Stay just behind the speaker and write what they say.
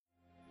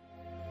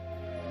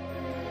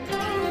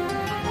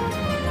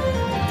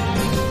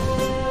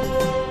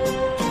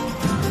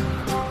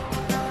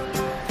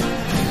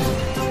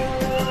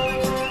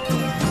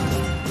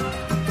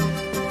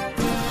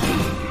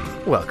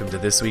Welcome to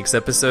this week's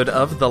episode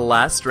of The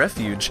Last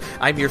Refuge.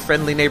 I'm your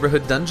friendly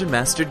neighborhood dungeon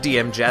master,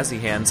 DM Jazzy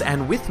Hands,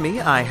 and with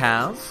me I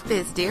have...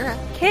 Bizdira,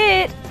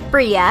 Kit,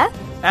 Bria,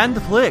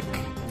 and Flick.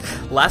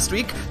 Last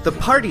week, the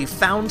party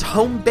found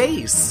home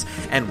base,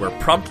 and were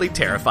promptly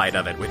terrified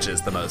of it, which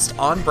is the most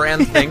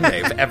on-brand thing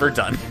they've ever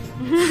done.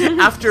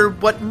 After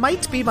what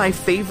might be my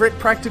favorite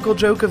practical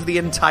joke of the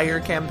entire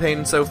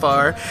campaign so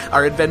far,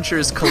 our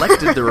adventurers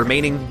collected the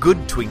remaining good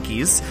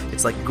Twinkies.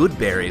 It's like good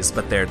berries,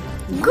 but they're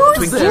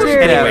Twinkies.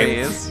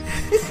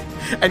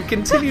 Anyway, and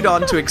continued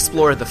on to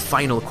explore the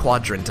final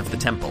quadrant of the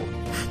temple.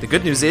 The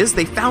good news is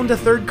they found a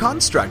third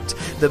construct.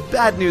 The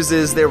bad news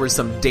is there was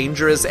some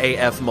dangerous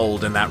AF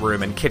mold in that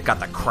room, and Kit got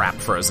the crap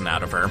frozen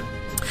out of her.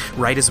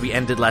 Right as we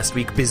ended last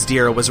week,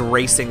 Bizdira was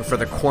racing for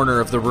the corner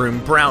of the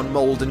room, brown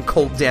mold and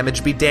cold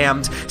damage be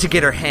damned, to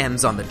get her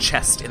hands on the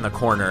chest in the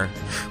corner.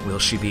 Will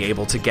she be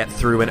able to get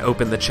through and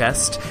open the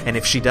chest? And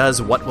if she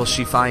does, what will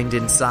she find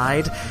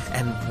inside?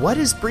 And what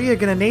is Bria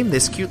going to name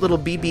this cute little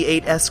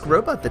BB-8-esque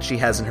robot that she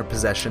has in her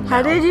possession now?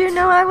 How did you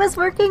know I was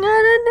working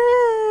on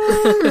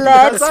it?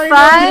 Let's find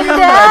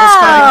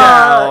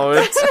out!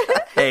 Let's find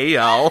out! Hey,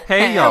 y'all.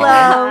 Hey, y'all.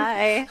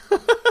 hi.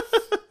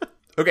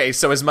 Okay,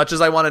 so as much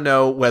as I want to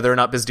know whether or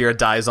not Bizdira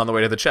dies on the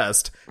way to the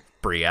chest,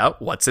 Bria,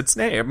 what's its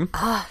name?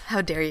 Oh,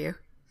 how dare you?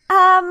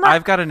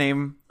 I've got a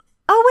name.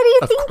 Oh, what are you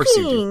Of course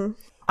you thinking?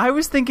 I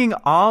was thinking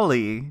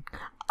Ollie.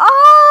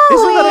 Oh!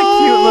 Isn't that a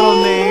cute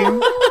little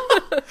name?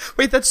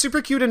 Wait, that's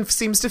super cute and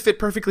seems to fit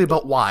perfectly,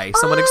 but why?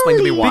 Someone explain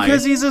to me why.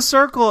 Because he's a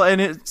circle and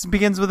it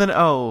begins with an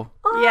O.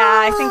 Yeah,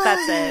 I think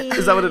that's it.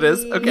 Is that what it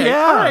is? Okay, Yeah.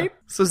 all right.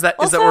 So is that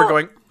Also, where we're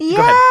going? Yeah!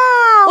 Go ahead.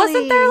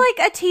 Wasn't there like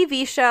a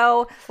TV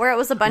show where it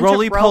was a bunch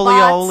Roly of poly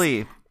robots?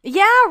 Ollie.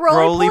 Yeah,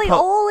 Roly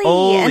poly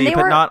Ollie. And they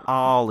but were... not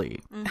Ollie.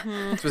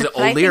 Was it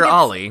I Ollie think or it's-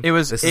 Ollie? It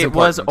was This is it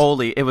was important.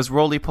 Ollie. It was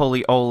roly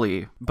poly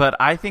Ollie. But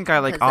I think I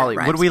like Because that Ollie.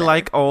 Would rhymes we better.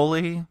 like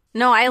Ollie?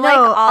 No, I like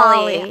No,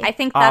 Ollie. Ollie. I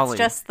think that's Ollie.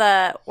 just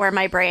the where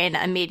my brain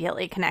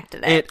immediately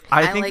connected it.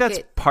 I I think like that's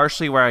it.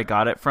 partially where I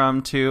got it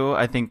from too.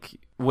 I think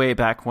way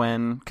back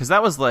when, because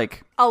that was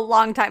like A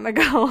long time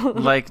ago.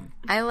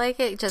 I like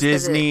it just 'cause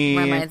Disney it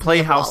reminds me of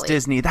Playhouse Ollie.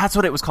 Disney. That's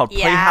what it was called.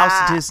 Yeah.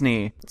 Playhouse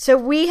Disney. So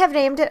we have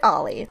named it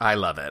Ollie. I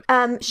love it.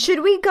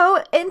 Should we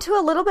go into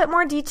a little bit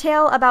more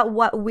detail about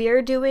what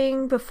we're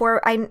doing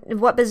before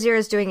what Bazir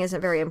is doing isn't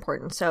very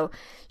important. So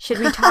should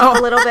we talk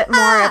a little bit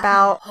more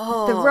about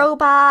the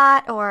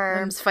robot or...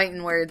 Worms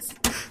fighting words.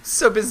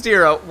 So,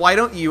 Bizdira, why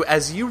don't you,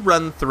 as you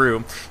run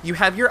through, you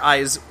have your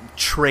eyes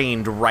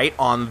trained right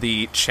on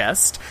the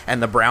chest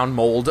and the brown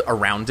mold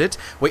around it.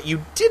 What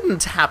you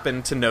didn't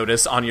happen to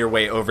notice on your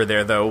way over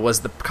there, though,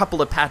 was the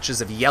couple of patches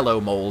of yellow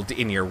mold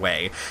in your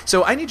way.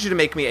 So I need you to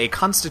make me a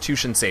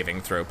Constitution saving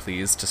throw,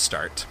 please, to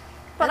start.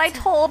 But I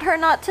told her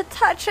not to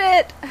touch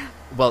it.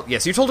 Well,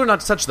 yes, you told her not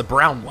to touch the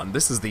brown one.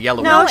 This is the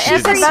yellow No, one. She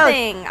didn't-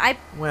 Everything.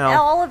 Well-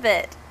 all of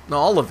it. No,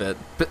 all of it.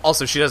 But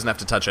also, she doesn't have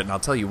to touch it, and I'll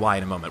tell you why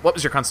in a moment. What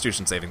was your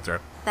Constitution saving throw?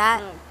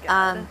 That,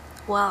 God.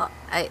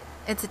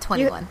 it's a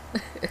 21.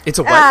 It's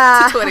a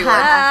what? It's a 21.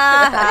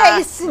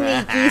 Hey,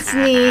 sneaky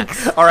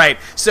sneaks. All right,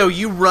 so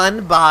you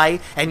run by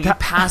and you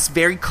pass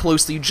very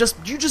closely. You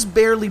just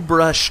barely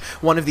brush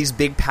one of these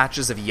big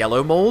patches of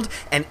yellow mold,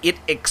 and it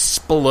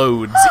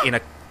explodes in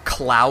a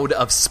cloud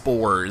of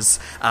spores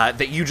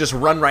that you just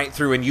run right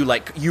through, and you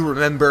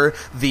remember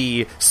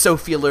the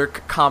Sophia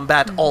Lurk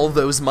combat all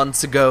those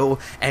months ago,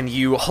 and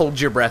you hold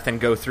your breath and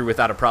go through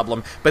without a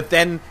problem. But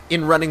then,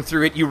 in running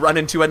through it, you run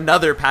into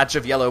another patch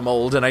of yellow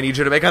mold, and I need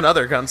you to make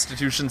another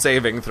Constitution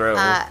saving throw.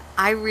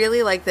 I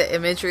really like the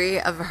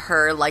imagery of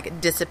her, like,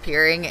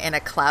 disappearing in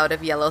a cloud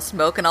of yellow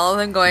smoke and all of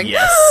them going,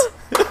 Yes.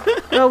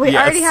 Well, we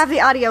Yes. already have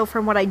the audio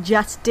from what I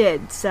just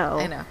did, so...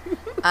 I know.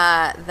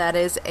 That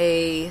is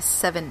a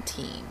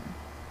 17.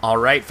 All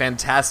right,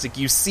 fantastic.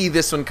 You see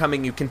this one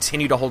coming. You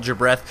continue to hold your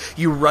breath.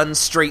 You run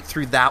straight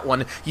through that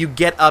one. You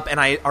get up, and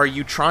are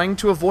you trying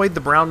to avoid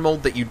the brown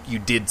mold that you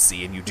did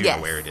see, and you do Yes.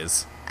 know where it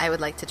is? I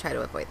would like to try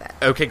to avoid that.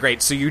 Okay,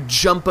 great. So you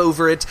jump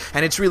over it,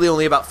 and it's really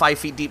only about 5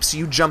 feet deep, so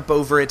you jump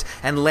over it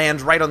and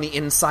land right on the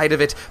inside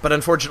of it, but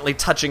unfortunately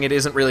touching it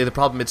isn't really the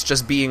problem. It's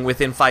just being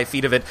within 5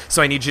 feet of it,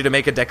 so I need you to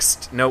make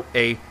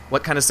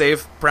what kind of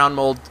save? Brown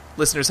mold.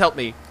 Listeners, help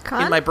me.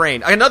 Con? In my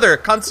brain. Another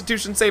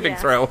Constitution saving Yeah.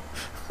 throw.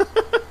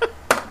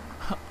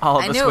 All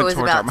of I us knew it went was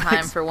towards about our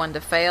time mics. for one to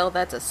fail.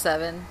 That's a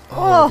 7.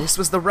 Oh, this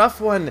was the rough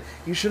one.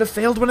 You should have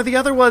failed one of the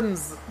other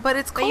ones. But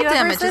it's But cold you have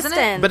damage, isn't it?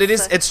 resistance.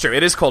 But it's true.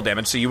 It is cold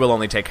damage, so you will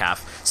only take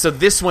half. So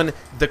this one,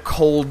 the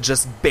cold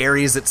just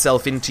buries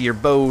itself into your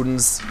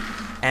bones,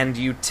 and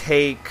you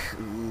take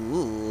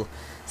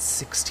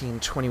 16,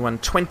 21,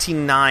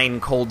 29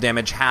 cold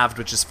damage halved,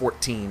 which is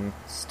 14.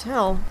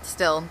 Still.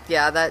 Still,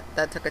 yeah,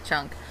 that took a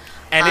chunk.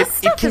 And it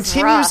stuff is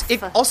continues. rough.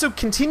 It also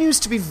continues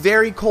to be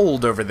very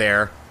cold over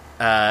there.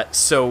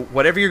 So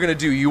whatever you're going to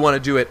do, you want to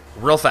do it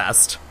real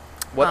fast.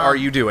 What are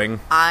you doing?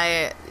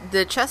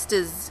 The chest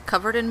is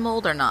covered in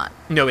mold or not?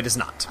 No, it is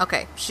not.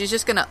 Okay, she's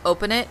just gonna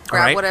open it,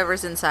 grab right.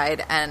 whatever's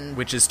inside, and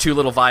Which is 2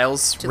 little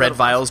vials, Two red little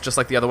vials, just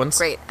like the other ones.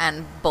 great,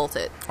 and bolt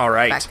it. All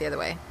right. Back the other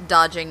way.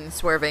 Dodging,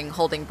 swerving,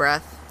 holding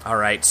breath. All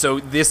right, so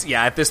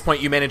at this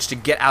point you manage to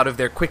get out of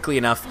there quickly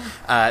enough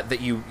that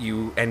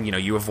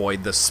you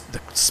avoid the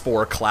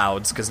spore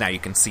clouds, because now you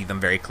can see them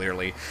very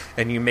clearly,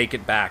 and you make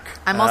it back.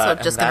 I'm also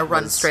just going to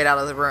run straight out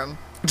of the room.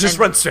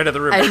 Run straight out of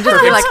the room. And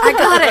just be like, I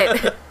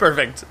got it.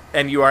 Perfect.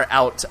 And you are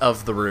out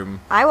of the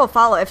room. I will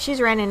follow if she's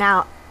running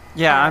out.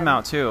 Yeah, I'm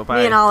out too.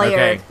 Bye. Me and Ollie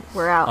Okay.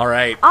 we're out. All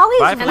right.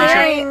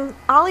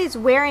 Ollie's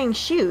wearing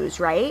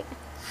shoes, right?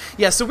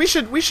 Yeah, so we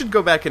should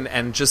go back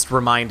and just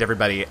remind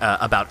everybody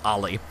about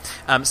Ollie.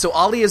 So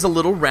Ollie is a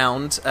little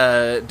round,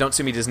 Don't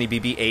Sue Me Disney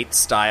BB-8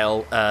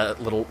 style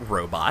little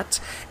robot,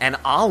 and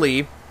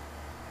Ollie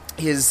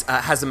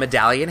has a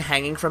medallion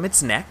hanging from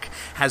its neck,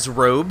 has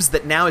robes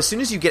that now, as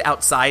soon as you get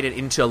outside and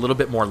into a little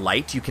bit more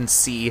light, you can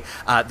see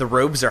the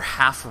robes are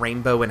half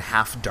rainbow and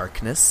half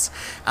darkness.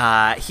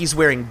 He's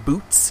wearing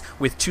boots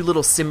with 2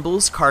 little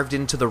symbols carved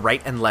into the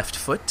right and left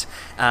foot,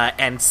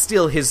 and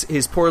still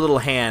his poor little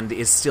hand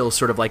is still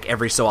sort of like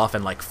every so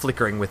often like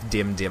flickering with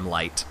dim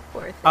light.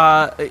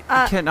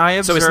 Can I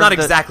observe? So it's not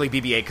exactly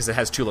BB-8 because it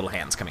has 2 little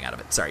hands coming out of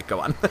it. Sorry, go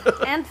on.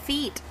 And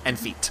feet. And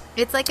feet.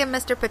 It's like a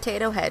Mr.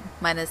 Potato Head,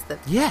 minus the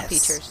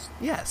features.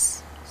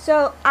 Yes.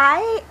 So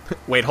I...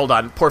 Wait, hold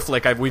on. Poor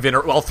Flick.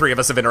 All 3 of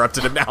us have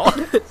interrupted him now.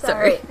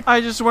 Sorry.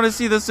 I just want to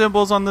see the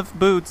symbols on the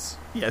boots.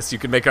 Yes, you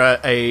can make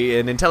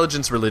an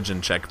intelligence religion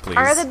check, please.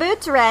 Are the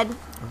boots red?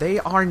 They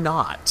are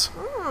not.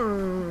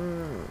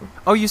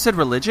 Oh, you said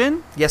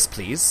religion? Yes,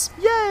 please.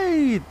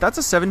 Yay! That's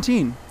a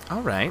 17.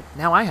 All right.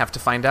 Now I have to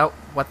find out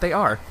what they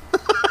are.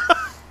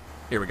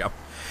 Here we go.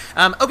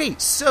 Okay,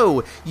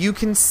 so you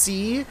can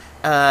see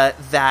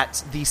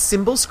that the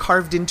symbols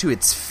carved into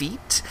its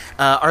feet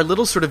are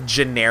little sort of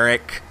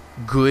generic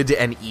good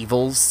and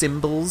evil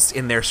symbols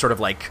in their sort of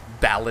like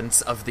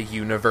balance of the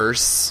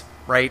universe,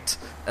 right?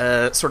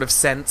 Sort of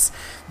sense.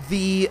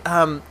 The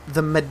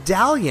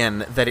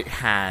medallion that it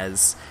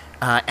has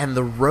and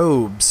the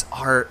robes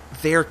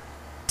they're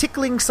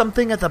tickling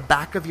something at the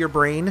back of your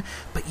brain,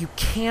 but you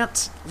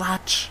can't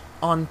latch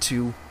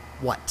onto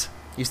what?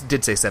 You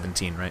did say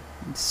 17, right?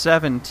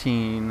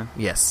 17.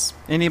 Yes.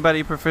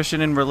 Anybody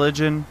proficient in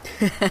religion?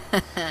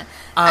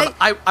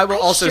 I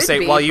will also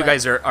say, while you but-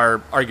 guys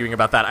are arguing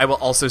about that, I will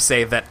also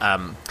say that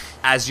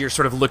as you're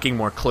sort of looking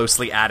more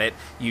closely at it,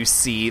 you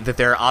see that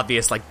there are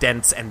obvious like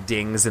dents and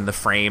dings in the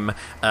frame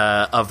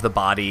of the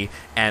body,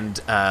 and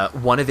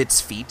one of its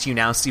feet you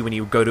now see when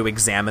you go to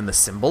examine the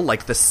symbol,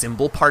 like the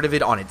symbol part of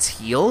it on its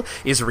heel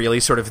is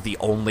really sort of the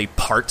only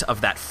part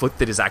of that foot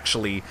that is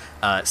actually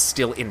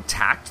still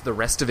intact. The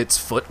rest of its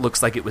foot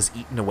looks like it was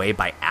eaten away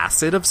by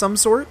acid of some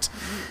sort.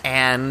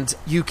 And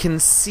you can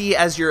see,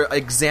 as you're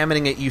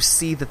examining it, you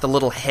see that the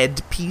little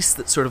head piece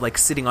that's sort of like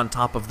sitting on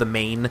top of the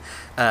main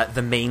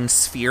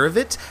sphere of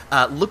it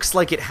looks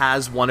like it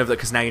has one of the,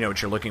 because now you know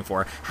what you're looking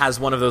for, has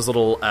one of those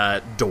little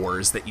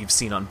doors that you've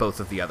seen on both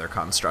of the other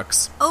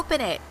constructs.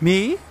 Open it.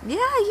 Me? Yeah,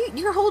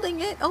 you're holding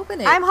it. Open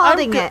it. I'm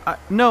holding it.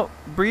 No,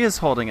 Bria's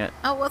holding it.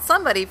 Oh, well,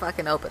 somebody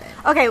fucking open it.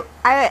 Okay,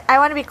 I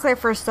want to be clear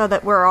first, though,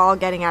 that we're all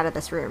getting out of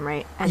this room,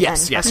 right? And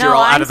Yes, then- yes, No, you're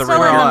all I'm out of the still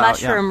room. in We're the all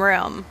out, mushroom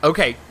room.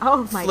 Okay.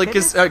 Oh, my Flick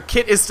goodness.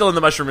 Kit is still in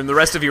the mushroom room. The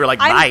rest of you are like,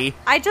 bye.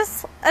 I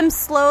just am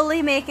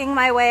slowly making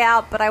my way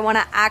out, but I want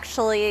to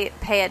actually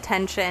pay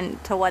attention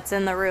to what's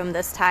in the room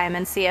this time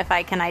and see if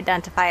I can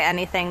identify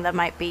anything that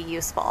might be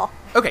useful.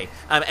 Okay,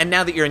 and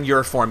now that you're in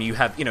your form, you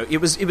have, it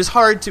was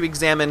hard to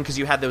examine because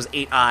you had those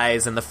 8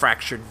 eyes and the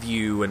fractured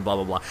view and blah,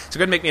 blah, blah. So go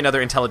ahead and make me another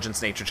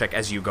intelligence nature check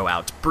as you go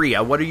out.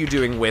 Bria, what are you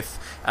doing with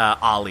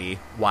Ollie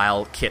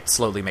while Kit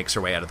slowly makes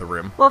her way out of the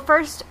room? Well,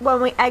 first,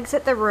 when we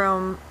exit the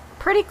room,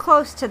 pretty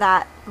close to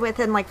that,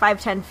 within like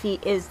 5-10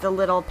 feet, is the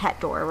little pet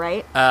door,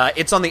 right?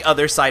 It's on the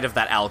other side of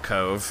that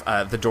alcove,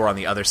 the door on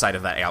the other side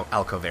of that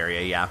alcove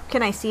area, yeah.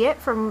 Can I see it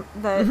from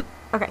the...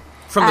 Okay.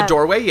 From the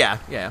doorway, yeah.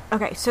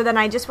 Okay, so then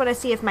I just want to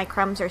see if my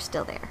crumbs are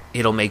still there.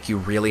 It'll make you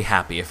really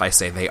happy if I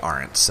say they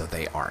aren't, so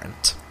they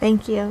aren't.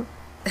 Thank you.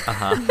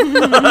 Uh-huh.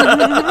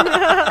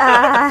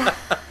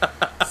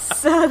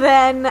 So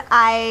then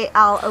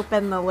I'll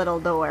open the little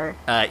door.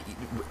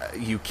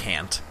 You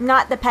can't.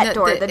 Not the pet No,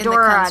 door, in the the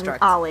door on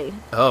construct. Ollie.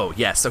 Oh,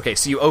 yes. Okay,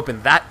 so you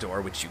open that door,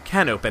 which you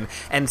can open,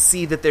 and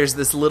see that there's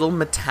this little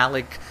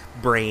metallic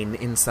brain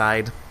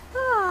inside.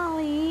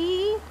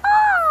 Ollie.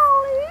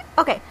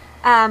 Okay,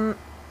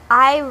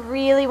 I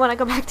really want to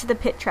go back to the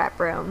pit trap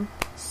room.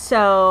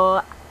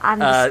 So I'm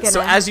just gonna...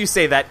 So as you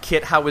say that,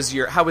 Kit, how was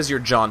your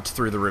jaunt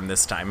through the room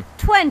this time?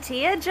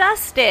 20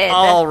 adjusted.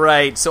 All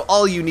right, so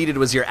all you needed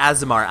was your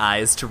Azamar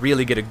eyes to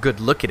really get a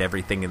good look at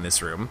everything in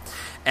this room.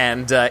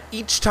 And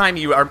each time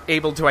you are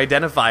able to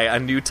identify a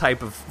new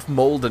type of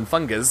mold and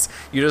fungus,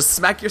 you just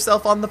smack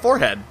yourself on the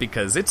forehead,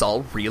 because it's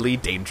all really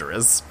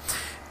dangerous.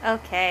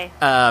 Okay.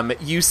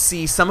 You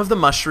see some of the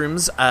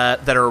mushrooms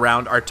that are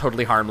around are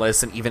totally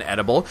harmless and even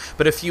edible,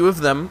 but a few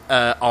of them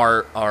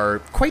are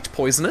quite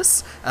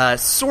poisonous,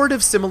 sort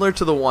of similar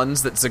to the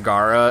ones that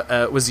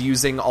Zagara was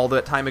using all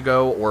that time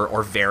ago,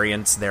 or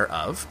variants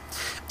thereof.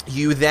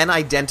 You then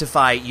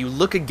you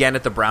look again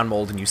at the brown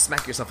mold and you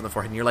smack yourself on the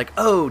forehead and you're like,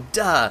 oh,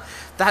 duh,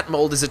 that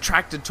mold is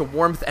attracted to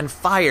warmth and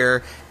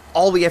fire.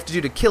 all we have to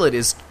do to kill it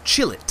is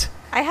chill it.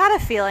 I had a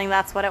feeling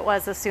that's what it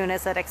was as soon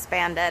as it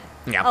expanded.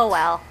 Yeah. Oh,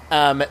 well.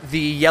 The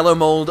yellow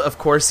mold, of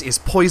course, is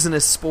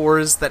poisonous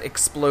spores that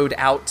explode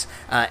out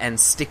and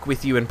stick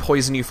with you and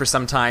poison you for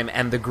some time,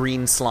 and the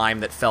green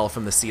slime that fell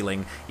from the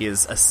ceiling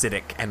is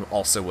acidic and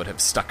also would have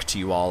stuck to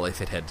you all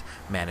if it had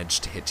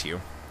managed to hit you.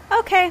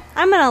 Okay,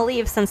 I'm going to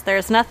leave since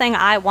there's nothing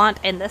I want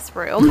in this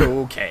room.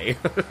 Okay.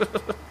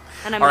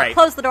 And I'm All going right. to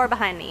close the door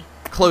behind me.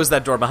 Close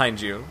that door behind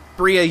you.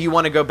 Bria, you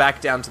want to go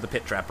back down to the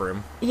pit trap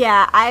room.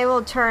 Yeah, I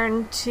will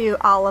turn to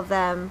all of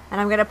them,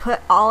 and I'm going to put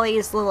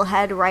Ollie's little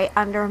head right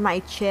under my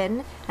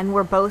chin, and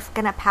we're both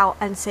going to pout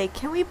and say,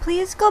 can we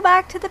please go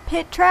back to the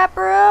pit trap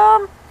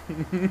room?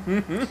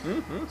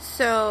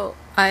 So,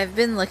 I've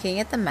been looking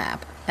at the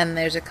map, and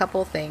there's a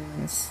couple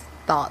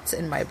thoughts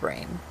in my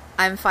brain.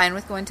 I'm fine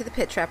with going to the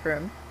pit trap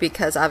room,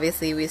 because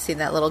obviously we've seen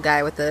that little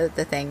guy with the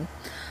thing.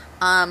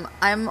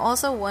 I'm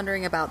also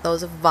wondering about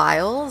those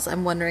vials.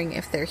 I'm wondering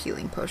if they're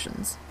healing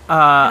potions. Can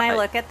I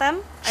look at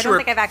them? I Sure. don't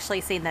think I've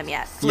actually seen them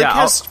yet.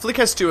 Flick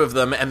has 2 of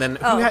them, and then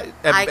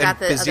I got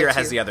the Bazira other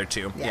has 2. the other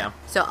 2. Yeah.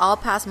 So I'll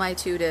pass my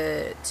 2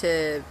 to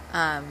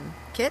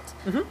Kit.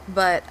 Mm-hmm.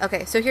 But,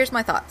 okay, so here's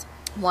my thoughts.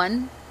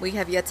 1, we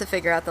have yet to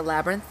figure out the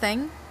labyrinth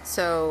thing.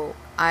 So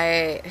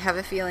I have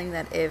a feeling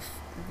that if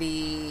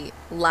the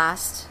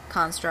last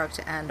construct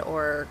and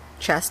or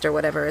chest or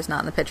whatever is not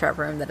in the pit trap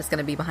room, that it's going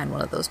to be behind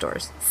one of those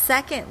doors.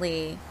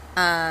 Secondly,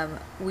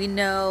 we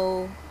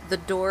know the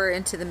door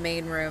into the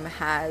main room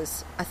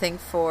has a thing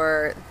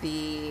for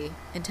the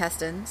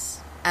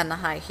intestines and the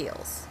high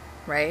heels,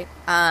 right?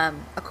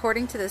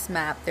 According to this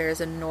map, there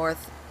is a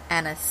north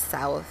and a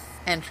south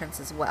entrance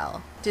as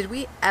well. Did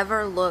we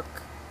ever look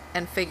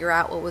and figure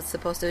out what was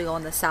supposed to go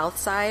on the south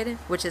side,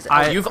 which is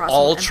You've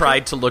all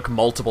tried to look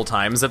multiple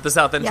times at the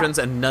south entrance,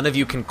 and none of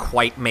you can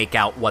quite make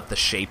out what the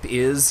shape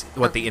is,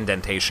 what the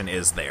indentation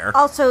is there.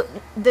 Also,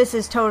 this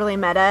is totally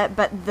meta,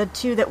 but the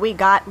 2 that we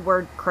got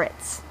were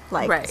crits.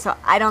 Right. So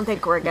I don't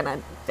think we're going to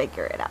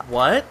figure it out.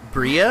 What?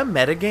 Bria?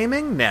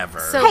 Metagaming? Never.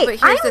 So, Hey, but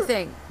here's the I'm-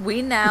 thing.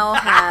 We now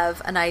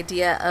have an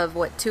idea of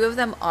what 2 of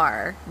them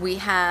are. We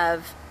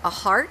have a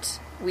heart,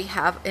 we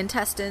have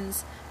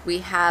intestines, we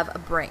have a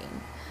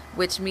brain,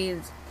 which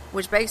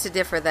begs to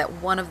differ that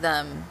one of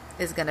them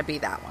is going to be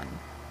that one.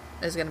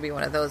 Is going to be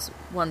one of those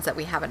ones that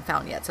we haven't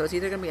found yet. So it's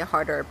either going to be a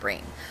heart or a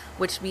brain,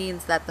 which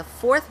means that the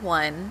 4th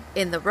one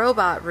in the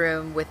robot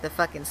room with the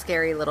fucking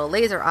scary little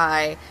laser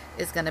eye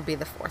is going to be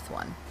the 4th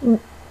one.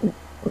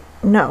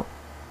 No.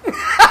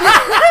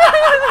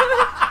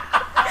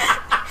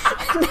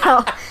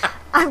 No.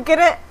 I'm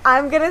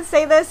gonna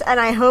say this, and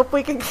I hope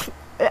we can.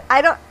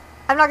 I'm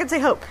not gonna say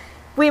hope.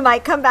 We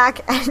might come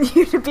back and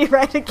you to be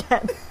right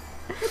again.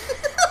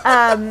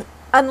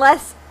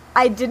 Unless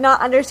I did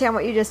not understand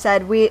what you just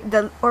said.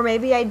 Or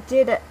maybe I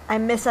did. I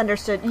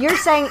misunderstood. You're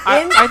saying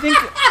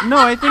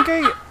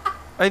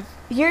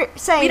You're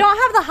saying We don't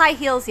have the high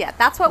heels yet.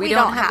 That's what we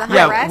don't have. the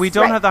Yeah, correct? we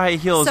don't Right. have the high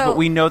heels, So- but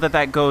we know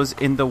that goes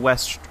in the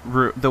west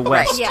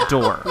west Yeah.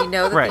 door. We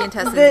know that Right. the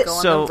intestines The- go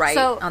on so- the right,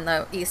 So- on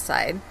the east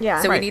side.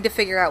 Yeah. So Right. we need to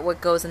figure out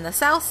what goes in the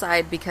south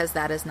side, because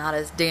that is not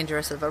as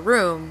dangerous of a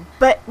room.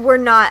 But we're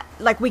not,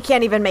 we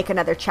can't even make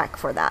another check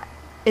for that,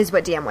 is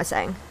what DM was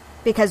saying.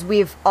 Because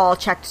we've all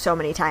checked so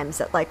many times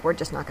that, we're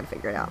just not going to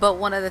figure it out. But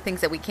one of the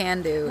things that we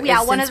can do Yeah,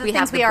 is, one since of the we things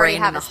have the we already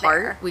brain have and the is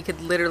heart, there. we could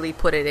literally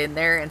put it in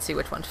there and see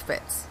which one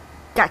fits.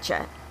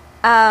 Gotcha.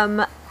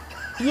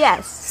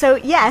 Yes. So,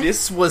 yes.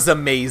 This was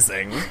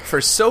amazing for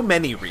so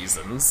many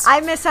reasons. I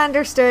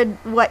misunderstood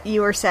what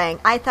you were saying.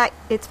 I thought,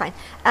 it's fine.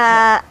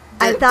 I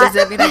Does thought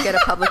that mean I get a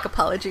public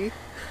apology?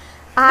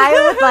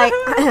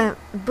 I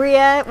would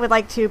Bria would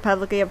like to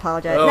publicly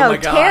apologize. Oh no, my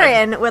God.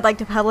 Taryn would like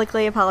to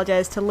publicly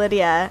apologize to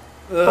Lydia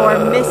for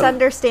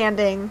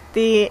misunderstanding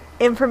the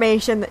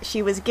information that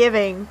she was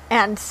giving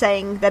and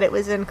saying that it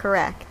was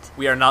incorrect.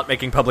 We are not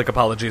making public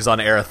apologies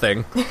on air a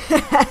thing,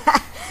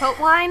 But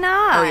why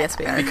not? Oh, yes,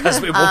 we are. because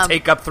it will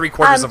take up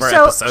 3/4 of our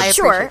so- episodes. I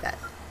Sure. appreciate that.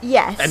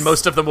 Yes. And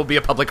most of them will be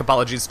a public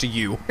apologies to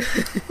you.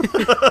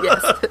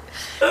 Yes.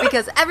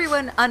 Because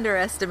everyone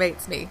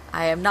underestimates me.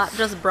 I am not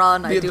just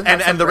brawn, I do have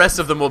and some the rest brains.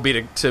 of them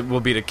will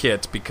be to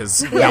Kit,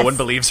 because no Yes. one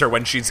believes her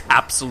when she's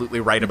absolutely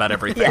right about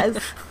everything.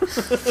 Yes.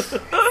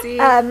 See?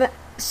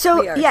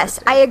 So We are yes,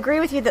 sisters. I agree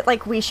with you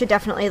that we should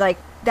definitely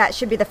that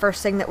should be the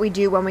first thing that we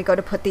do when we go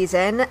to put these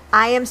in.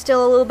 I am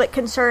still a little bit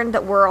concerned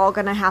that we're all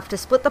going to have to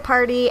split the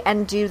party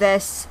and do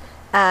this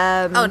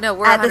Oh, no,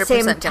 we're at the 100% same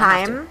gonna have to.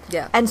 time.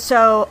 Yeah. And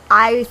so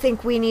I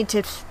think we need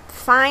to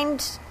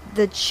find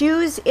the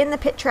shoes in the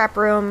pit trap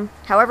room.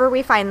 However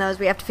we find those,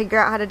 we have to figure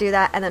out how to do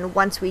that, and then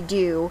once we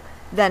do,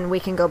 then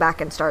we can go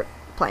back and start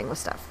playing with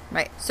stuff.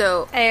 Right.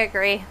 So, I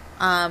agree.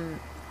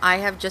 I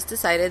have just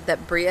decided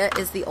that Bria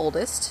is the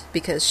oldest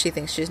because she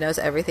thinks she knows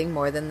everything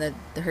more than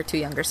her 2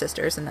 younger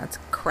sisters, and that's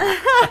crap.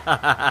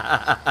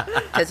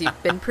 Because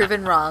you've been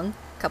proven wrong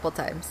a couple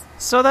times.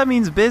 So that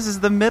means Biz is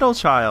the middle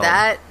child.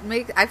 I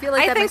feel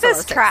like I that think makes a lot this of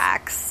sense.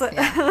 tracks.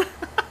 Yeah.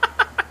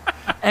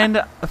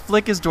 And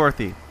Flick is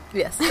Dorothy.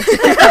 Yes.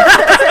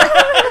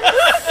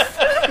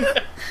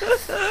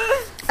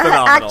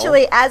 phenomenal.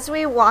 Actually, as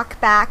we walk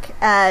back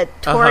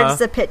towards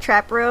the pit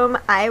trap room,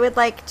 I would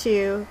like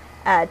to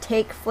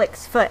take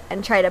Flick's foot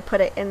and try to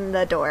put it in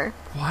the door.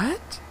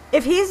 What?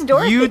 If he's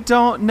Dorothy... You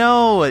don't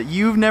know.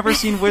 You've never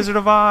seen Wizard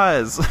of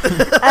Oz.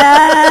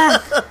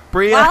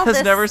 Bria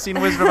has never seen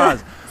Wizard of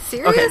Oz.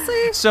 Seriously?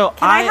 Okay, so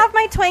Can I have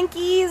my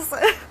Twinkies?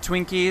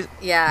 Twinkies?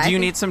 Yeah. Do you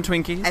need some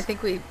Twinkies? I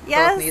think we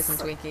Yes. both need some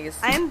Twinkies.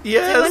 I'm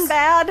Yes. doing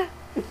bad.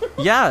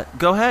 Yeah,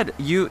 go ahead.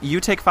 You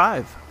take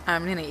 5.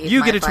 I'm going to eat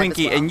You my get a 5 as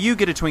Twinkie, well. and you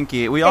get a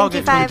Twinkie. We all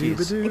get Thank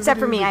Twinkies. Except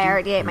for me, I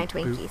already ate my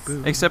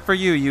Twinkies. Except for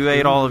you. You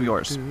ate all of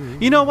yours.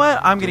 You know what?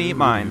 I'm going to eat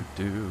mine.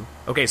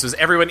 Okay, so is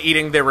everyone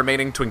eating their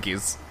remaining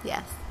Twinkies?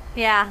 Yes.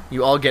 Yeah.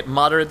 You all get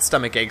moderate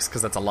stomach aches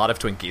because that's a lot of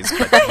Twinkies,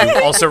 but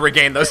you also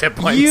regain those hit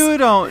points. You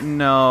don't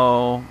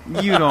know.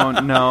 You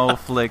don't know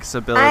Flick's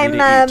ability to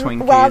eat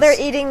Twinkies. While they're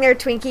eating their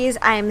Twinkies,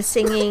 I'm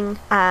singing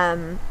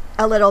a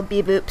little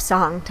bee-boop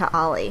song to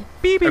Ollie.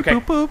 Beep, beep, Okay.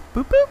 boop, boop,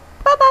 boop, boop.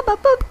 Boop, boop, boop,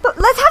 boop, boop.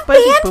 Let's have Boop,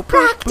 boop, band boop, boop, boop.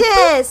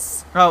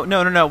 practice! Oh,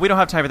 no. We don't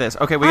have time for this.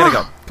 Okay, we gotta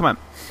go. Come on.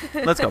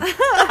 Let's go.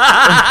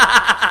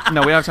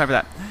 No, we don't have time for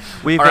that.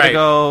 We've All got to right.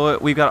 go.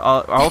 We've got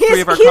all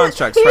 3 of our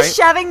constructs, he's right?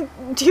 shoving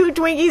 2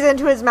 Twinkies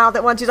into his mouth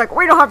at once. He's like,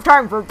 we don't have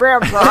time for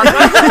band practice.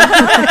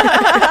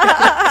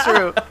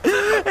 True.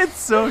 It's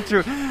so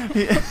true.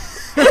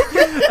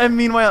 And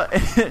meanwhile,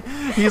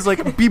 he's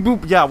like, beep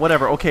boop, yeah,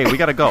 whatever. Okay, we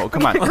gotta go.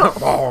 Come on.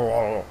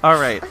 All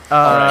right.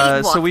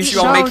 So we You should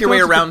all all make your go way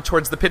to the around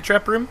towards the pit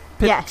trap room?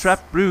 pit Yes.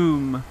 trap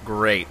room.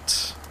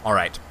 Great. All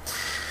right.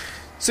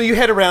 So you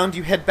head around,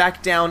 you head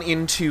back down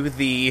into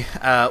the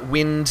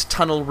wind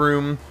tunnel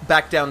room,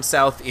 back down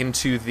south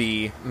into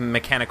the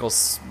mechanical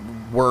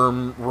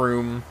worm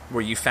room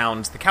where you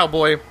found the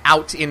cowboy,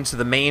 out into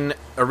the main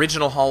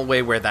original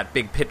hallway where that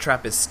big pit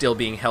trap is still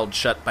being held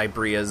shut by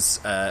Bria's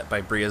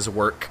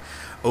work,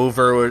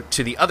 over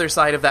to the other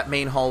side of that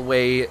main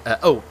hallway,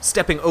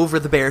 stepping over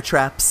the bear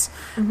traps,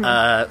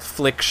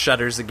 Flick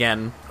shudders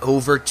again,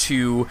 over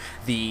to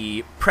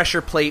the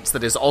pressure plates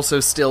that is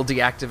also still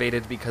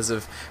deactivated because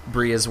of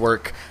Bria's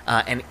work,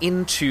 and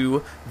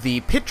into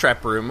the pit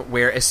trap room,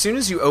 where as soon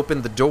as you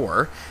open the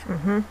door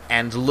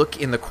and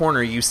look in the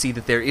corner, you see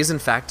that there is in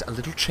fact a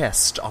little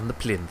chest on the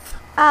plinth.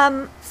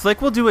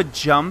 Flick will do a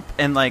jump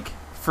and like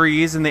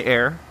freeze in the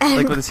air,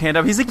 like with his hand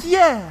up. He's like,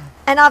 yeah.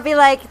 And I'll be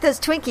like, those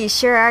Twinkies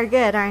sure are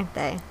good, aren't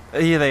they?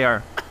 Yeah, they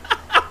are.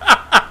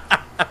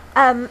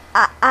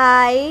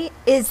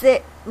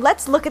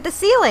 Let's look at the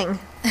ceiling.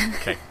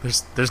 Okay,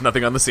 there's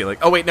nothing on the ceiling.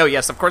 Oh wait, no,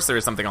 yes, of course there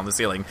is something on the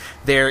ceiling.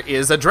 There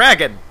is a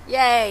dragon.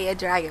 Yay, a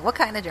dragon. What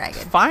kind of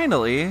dragon?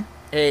 Finally.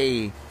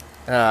 A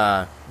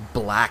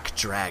black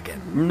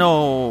dragon.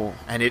 No.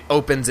 And it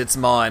opens its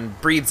maw and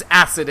breathes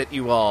acid at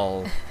you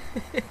all.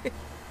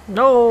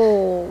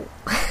 No.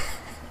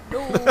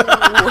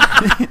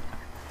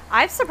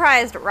 I'm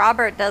surprised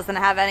Robert doesn't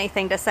have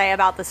anything to say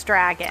about this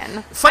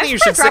dragon. Funny I'm you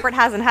surprised should say- Robert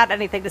hasn't had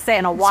anything to say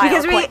in a while,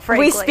 Because quite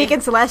frankly. we speak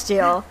in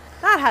Celestial.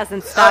 That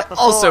hasn't stopped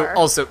before.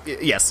 Also,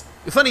 yes.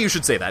 Funny you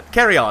should say that.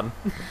 Carry on.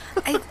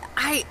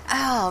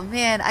 Oh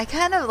man, I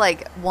kind of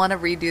like want to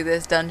redo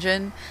this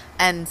dungeon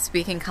and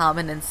speak in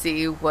common and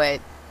see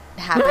what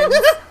happens,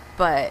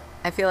 but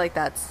I feel like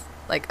that's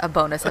like a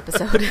bonus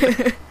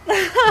episode.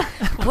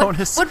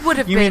 Bonus. What would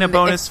have You been mean a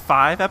bonus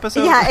 5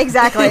 episode? Yeah,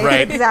 exactly.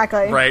 Right.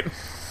 Exactly. Right.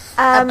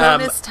 a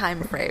bonus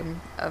time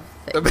frame of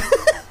things.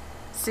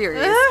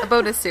 Series, a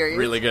bonus series.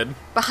 Really good.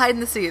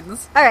 Behind the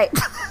scenes. All right.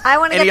 I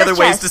want to get Any this other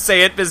ways chest. to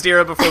say it,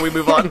 Bizdira, before we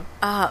move on?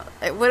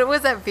 What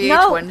was that VH1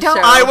 No, don't. show?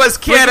 I was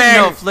Flick,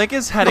 kidding! no, Flick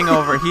is heading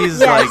over. He's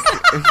Yes.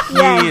 like, he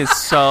Yes. is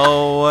so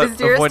Bizdira's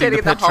avoiding standing the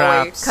in the pit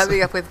hallway, traps.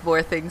 coming up with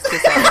more things to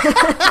say.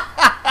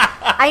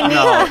 I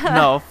knew.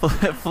 No,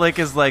 Flick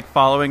is like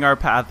following our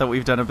path that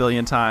we've done a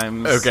billion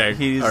times. Okay,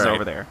 He's all right.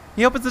 over there.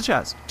 He opens the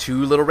chest.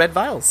 2 little red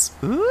vials.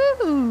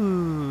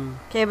 Ooh.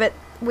 Okay, but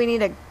we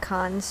need a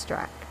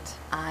construct.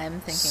 I'm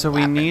thinking. So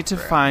we need to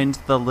labyrinth room. find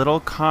the little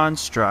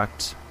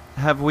construct.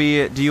 Do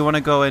you want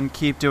to go and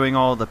keep doing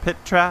all the pit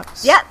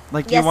traps? Yep.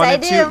 Like Yes, you wanted I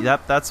do. to?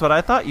 Yep, that's what I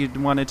thought you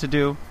wanted to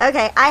do.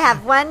 Okay, I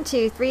have 1,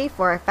 2, 3,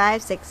 4,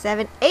 5, 6,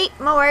 7, 8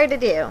 more to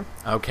do.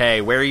 Okay,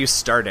 where are you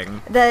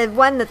starting? The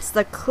one that's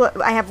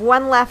I have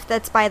one left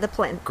that's by the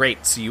plinth.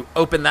 Great, so you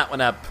open that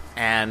one up,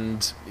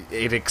 and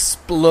it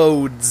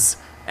explodes,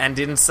 and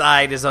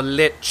inside is a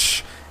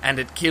lich, and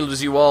it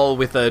kills you all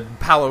with a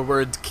power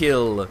word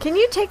kill. Can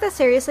you take that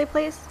seriously,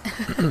 please?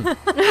 Go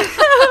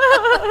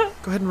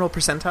ahead and roll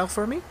percentile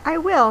for me. I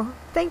will.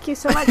 Thank you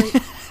so much.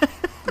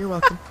 You're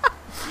welcome.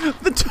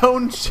 The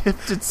tone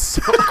shifted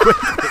so quickly.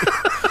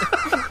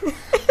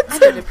 I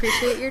don't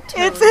appreciate your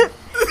tone.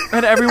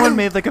 And everyone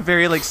made like a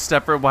very like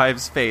Stepford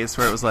Wives face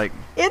where it was like,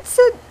 It's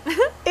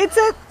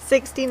a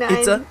 69.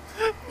 It's a...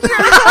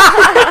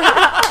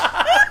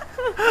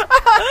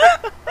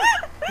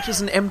 Which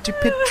is an empty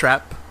pit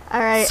trap. All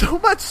right. so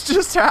much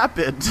just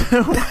happened.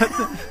 All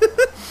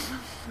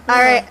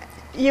right.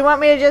 You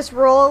want me to just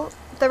roll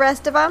the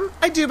rest of them?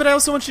 I do, but I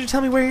also want you to tell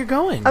me where you're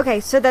going. Okay,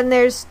 so then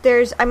there's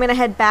I'm going to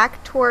head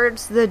back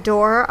towards the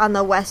door on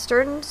the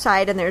western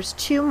side, and there's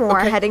 2 more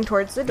Okay. heading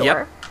towards the door.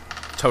 Yep.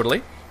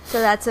 Totally. So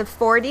that's a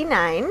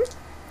 49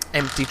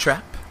 Empty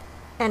trap.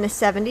 and a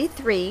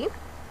 73.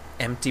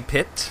 Empty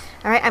pit.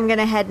 All right, I'm going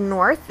to head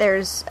north.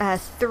 There's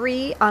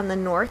 3 on the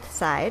north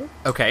side.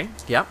 Okay,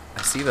 yep,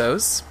 I see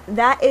those.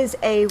 That is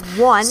a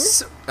 1,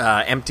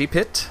 Empty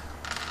pit.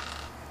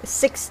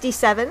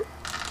 67,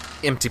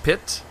 Empty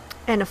pit.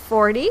 and a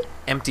 40.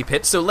 Empty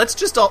pit. So let's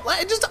just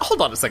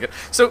hold on a second.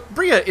 So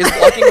Bria is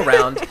walking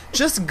around,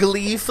 just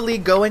gleefully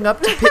going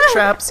up to pit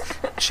traps,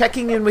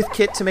 checking in with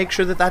Kit to make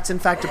sure that that's in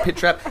fact a pit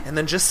trap, and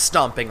then just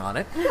stomping on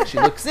it. She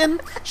looks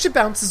in, she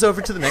bounces over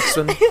to the next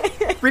one,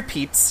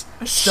 repeats,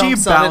 She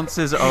stomps on it,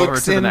 bounces over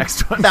looks to the in,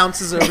 next one.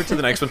 bounces over to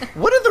the next one.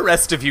 What are the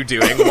rest of you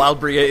doing while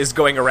Bria is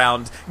going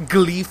around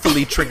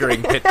gleefully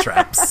triggering pit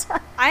traps?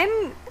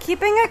 I'm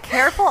keeping a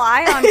careful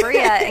eye on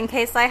Bria in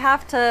case I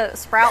have to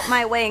sprout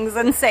my wings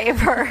and save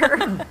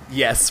her.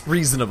 Yes,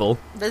 reasonable.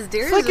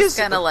 Bazdir Flick is just is-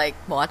 kind of like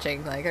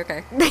watching, like,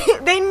 okay.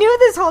 They knew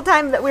this whole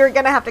time that we were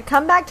going to have to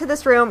come back to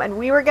this room and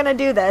we were going to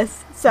do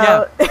this.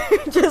 So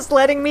just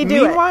letting me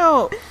do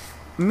it.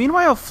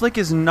 Meanwhile, Flick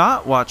is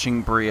not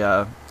watching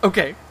Bria.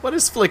 Okay, what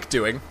is Flick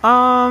doing?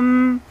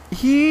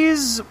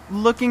 He's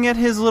looking at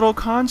his little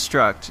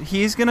construct.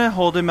 He's gonna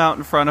hold him out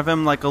in front of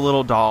him like a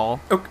little doll.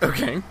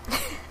 Okay.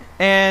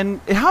 And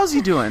how's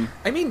he doing?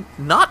 I mean,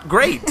 not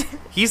great.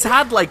 He's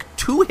had like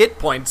 2 hit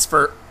points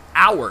for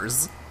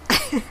hours.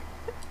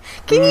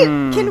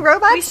 Can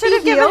robots We should be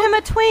have given healed? him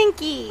a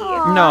Twinkie.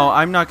 No,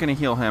 I'm not gonna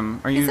heal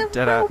him. Are He's you a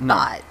dead out? No.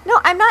 robot. No,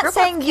 I'm not Robots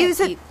saying can't use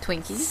it. eat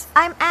Twinkies.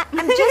 I'm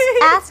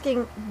just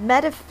asking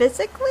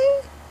metaphysically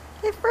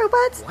if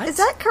robots What? is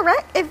that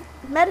correct? If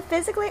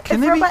metaphysically Can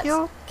if they be robots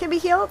healed? can be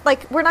healed?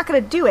 Like we're not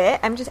going to do it.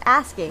 I'm just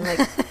asking. Like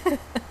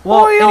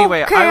Well, Oil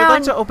anyway, I would like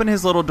can. to open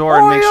his little door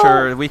and make Oil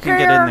sure we can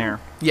get in can. there.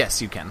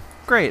 Yes, you can.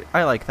 Great,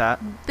 I like that.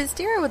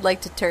 Bizdira would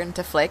like to turn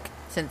to Flick,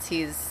 since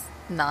he's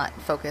not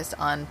focused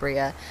on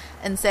Bria,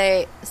 and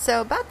say, so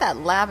about that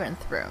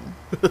labyrinth room.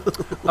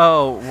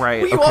 Oh,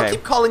 right, We all okay.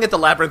 keep calling it the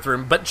Labyrinth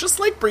Room, but just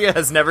like Bria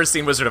has never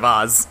seen Wizard of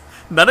Oz,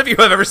 none of you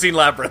have ever seen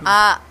Labyrinth.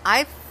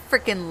 I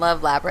freaking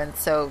love Labyrinth,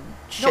 so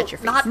shut your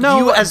face. Not No,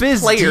 you as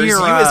Bizdira. players,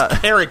 you as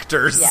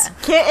characters. Yeah.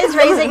 Kit is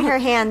raising her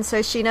hand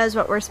so she knows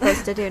what we're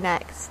supposed to do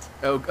next.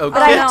 Oh, But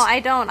Kit. I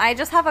don't. I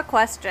just have a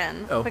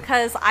question. Oh.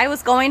 Because I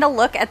was going to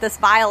look at this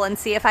vial and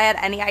see if I had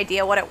any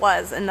idea what it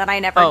was, and then I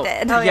never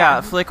did.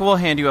 yeah, Flick will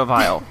hand you a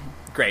vial.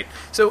 Great.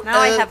 So Now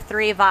I have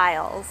 3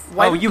 vials.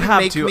 why Oh, don't you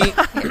have make to. me,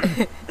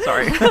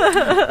 Sorry.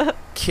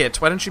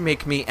 Kit, why don't you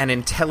make me an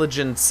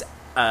intelligence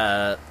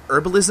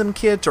herbalism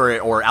kit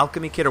or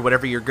alchemy kit or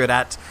whatever you're good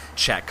at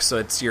check. So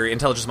it's your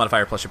intelligence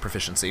modifier plus your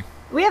proficiency.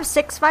 We have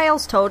 6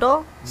 vials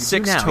total.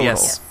 6 now, total.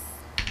 yes.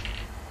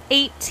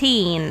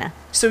 18.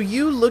 So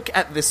you look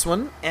at this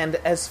one, and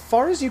as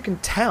far as you can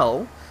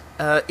tell,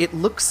 it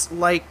looks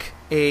like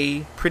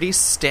a pretty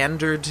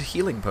standard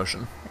healing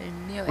potion.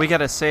 I knew it. We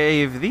gotta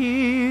save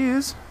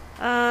these.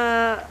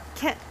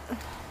 Can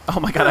Oh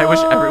my god, I wish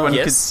everyone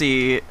Yes? could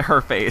see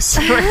her face.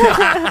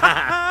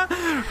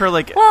 Her,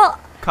 like, Well,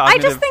 I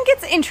cognitive... just think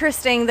it's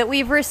interesting that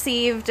we've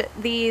received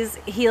these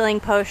healing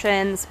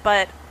potions,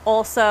 but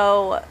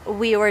also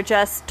we were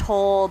just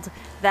told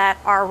that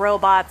our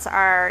robots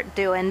are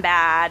doing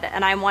bad,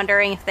 and I'm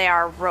wondering if they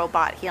are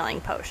robot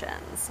healing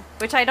potions.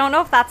 Which I don't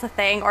know if that's a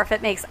thing or if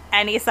it makes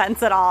any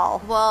sense at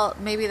all. Well,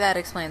 maybe that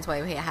explains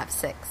why we have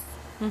 6.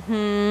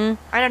 I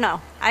don't know.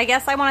 I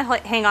guess I want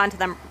to hang on to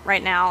them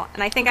right now,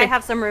 and I think I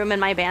have some room in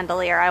my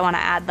bandolier. I want to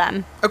add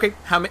them. Okay,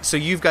 how many? So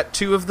you've got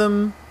 2 of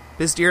them.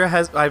 Bizdira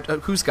has.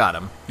 Who's got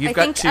them? You've I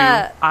got think, 2.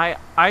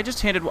 I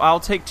just handed... I'll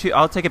take 2.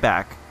 I'll take it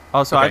back.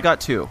 Also, Okay. I've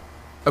got 2.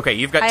 Okay,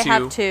 you've got I 2.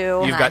 have 2.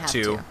 You've And I got have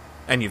 2. 2.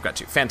 And you've got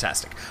 2.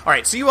 Fantastic. All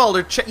right, so you all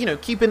are,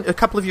 keeping a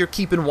couple of you are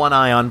keeping one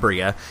eye on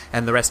Bria,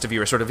 and the rest of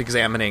you are sort of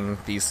examining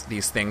these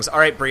things. All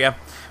right, Bria,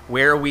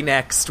 where are we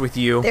next with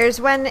you? There's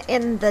one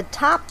in the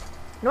top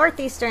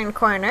northeastern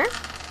corner.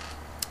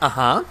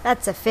 Uh-huh.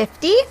 That's a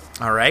 50.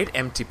 All right,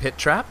 empty pit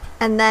trap.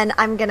 And then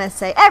I'm going to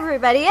say,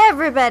 everybody,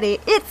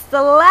 it's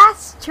the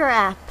last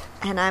trap.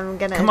 And I'm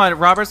going to... Come on,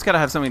 Robert's gotta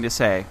have something to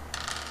say.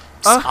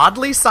 It's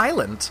oddly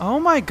silent. Oh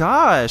my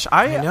gosh.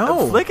 I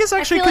know. Flick is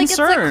actually I feel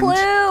concerned. like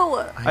it's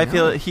a clue. I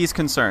feel he's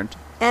concerned.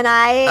 And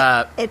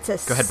it's a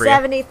go ahead, Bria.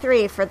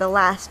 73 for the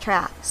last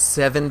trap.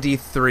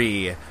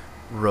 73.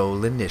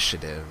 Roll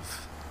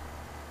initiative.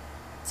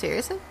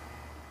 Seriously?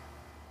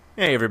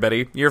 Hey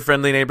everybody, your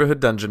friendly neighborhood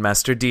dungeon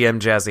master DM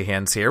Jazzy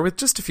Hands here with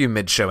just a few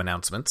mid-show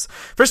announcements.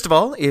 First of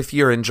all, if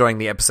you're enjoying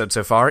the episode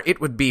so far,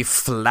 it would be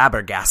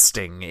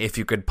flabbergasting if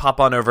you could pop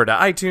on over to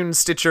iTunes,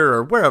 Stitcher,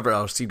 or wherever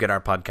else you get our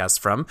podcasts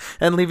from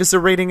and leave us a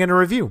rating and a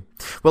review.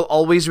 We'll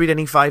always read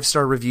any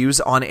 5-star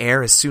reviews on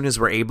air as soon as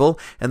we're able,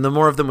 and the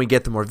more of them we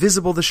get, the more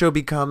visible the show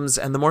becomes,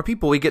 and the more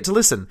people we get to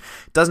listen.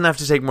 Doesn't have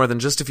to take more than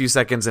just a few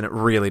seconds, and it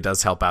really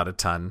does help out a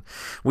ton.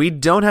 We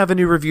don't have a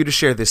new review to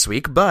share this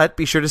week, but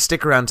be sure to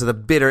stick around to the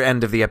bitter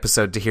end of the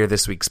episode to hear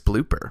this week's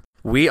blooper.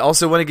 We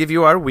also want to give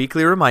you our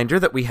weekly reminder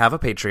that we have a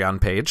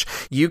Patreon page.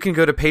 You can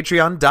go to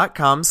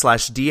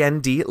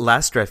patreon.com/DND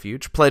Last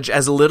Refuge, pledge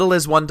as little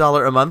as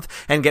 $1 a month,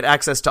 and get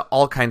access to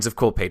all kinds of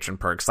cool patron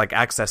perks, like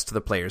access to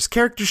the players'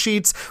 character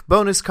sheets,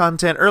 bonus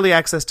content, early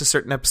access to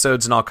certain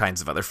episodes, and all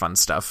kinds of other fun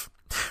stuff.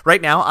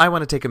 Right now, I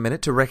want to take a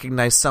minute to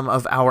recognize some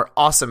of our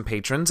awesome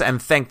patrons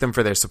and thank them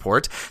for their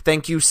support.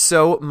 Thank you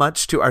so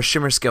much to our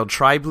Shimmer Scale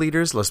tribe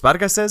leaders, Los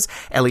Vargases,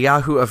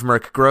 Eliyahu of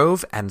Merk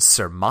Grove, and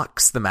Sir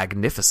Mox the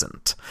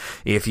Magnificent.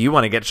 If you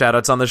want to get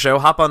shoutouts on the show,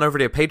 hop on over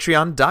to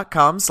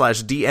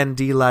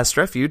patreon.com/DND Last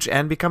Refuge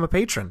and become a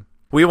patron.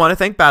 We want to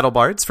thank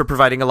BattleBards for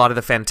providing a lot of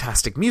the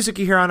fantastic music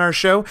you hear on our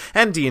show,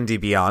 and D&D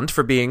Beyond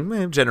for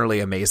being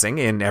generally amazing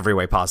in every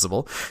way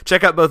possible.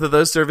 Check out both of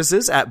those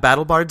services at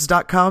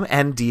battlebards.com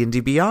and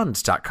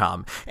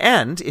dndbeyond.com.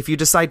 And if you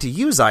decide to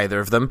use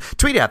either of them,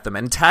 tweet at them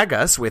and tag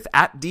us with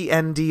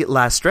 @DND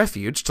Last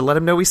Refuge to let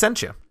them know we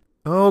sent you.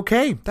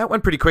 Okay, that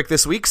went pretty quick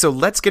this week, so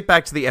let's get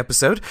back to the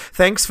episode.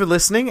 Thanks for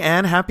listening,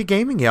 and happy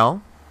gaming,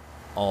 y'all.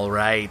 All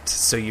right,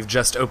 so you've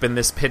just opened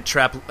this pit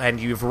trap, and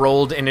you've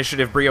rolled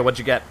initiative. Bria, what'd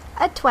you get?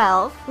 A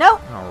 12.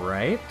 No. All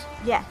right.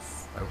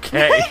 Yes.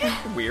 Okay.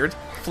 Weird.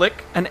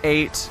 Flick. An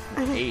 8.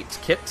 8.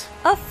 Kit.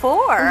 A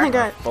 4. Oh my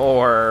god.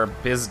 4.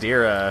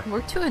 Bizdira.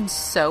 We're doing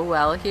so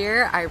well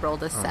here. I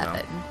rolled a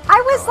 7. I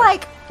was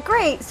like,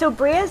 great, so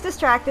Bria's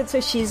distracted,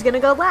 so she's gonna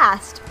go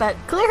last. But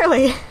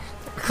clearly...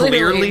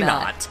 Clearly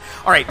not.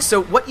 All right,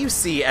 so what you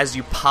see as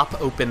you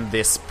pop open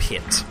this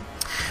pit...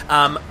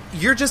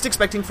 you're just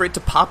expecting for it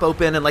to pop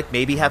open and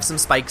maybe have some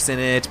spikes in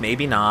it,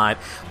 maybe not.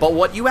 But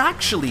what you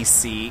actually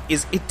see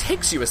is it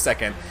takes you a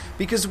second,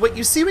 because what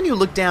you see when you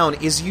look down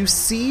is you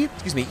see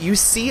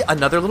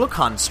another little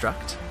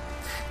construct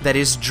that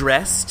is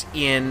dressed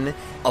in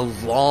a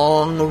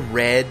long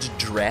red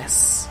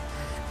dress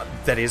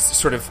that is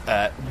sort of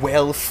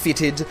well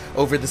fitted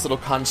over this little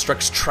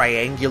construct's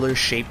triangular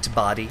shaped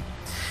body.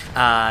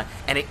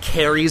 And it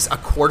carries a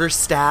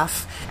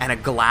quarterstaff, and a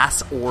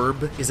glass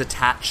orb is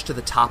attached to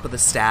the top of the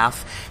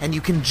staff, and you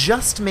can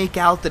just make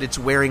out that it's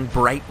wearing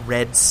bright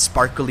red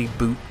sparkly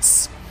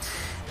boots.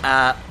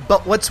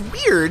 But what's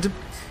weird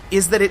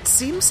is that it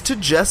seems to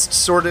just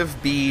sort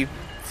of be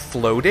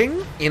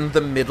floating in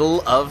the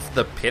middle of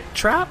the pit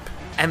trap,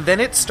 and then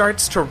it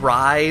starts to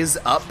rise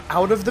up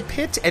out of the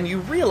pit, and you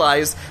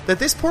realize that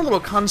this poor little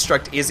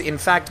construct is, in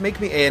fact, make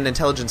me an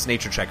intelligence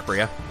nature check,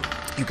 Bria.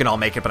 You can all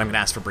make it, but I'm going to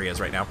ask for Bria's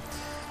right now.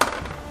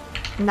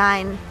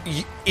 9.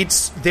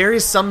 There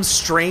is some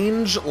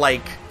strange,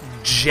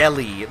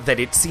 jelly that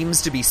it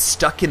seems to be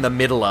stuck in the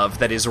middle of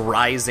that is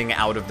rising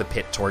out of the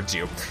pit towards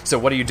you. So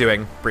what are you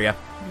doing, Bria?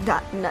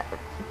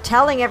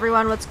 Telling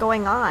everyone what's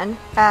going on.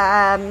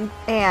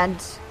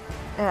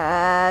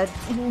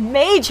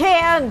 Mage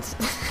hand!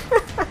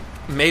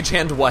 Mage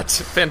hand what?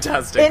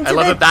 Fantastic. I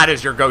love that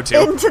is your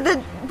go-to.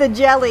 Into the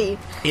jelly.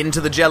 Into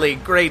the jelly.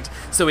 Great.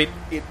 So it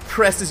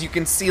presses, you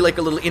can see a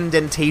little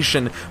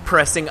indentation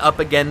pressing up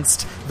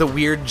against the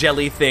weird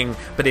jelly thing,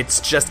 but it's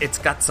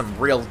got some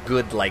real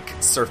good,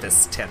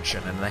 surface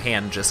tension, and the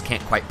hand just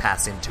can't quite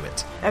pass into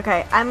it.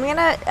 Okay,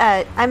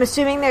 I'm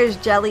assuming there's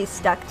jelly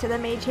stuck to the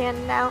mage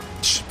hand now.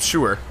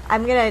 Sure.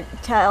 I'm gonna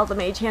tell the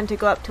mage hand to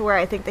go up to where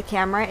I think the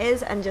camera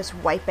is and just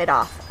wipe it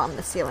off on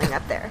the ceiling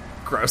up there.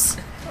 Gross.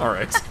 All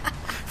right.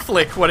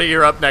 Flick,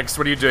 you're up next?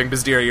 What are you doing?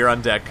 Bizdira, you're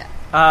on deck.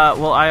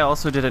 Well, I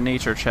also did a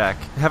nature check.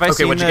 Have I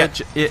seen what'd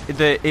you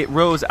get? It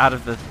rose out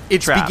of the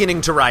It's trap.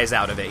 beginning to rise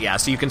out of it, yeah,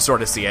 so you can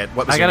sort of see it.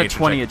 What was I your got a nature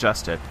 20 check?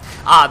 adjusted.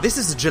 This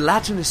is a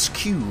gelatinous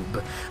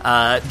cube,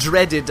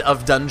 dreaded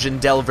of dungeon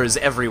delvers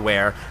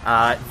everywhere.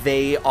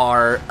 They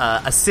are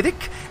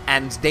acidic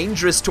and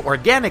dangerous to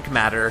organic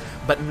matter,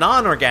 but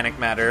non-organic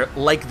matter,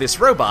 like this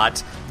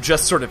robot,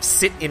 just sort of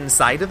sit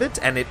inside of it,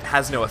 and it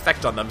has no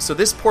effect on them. So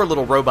this poor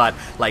little robot,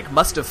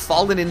 must have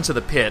fallen into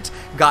the pit,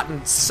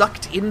 gotten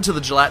sucked into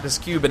the gelatinous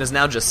cube, and is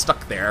now just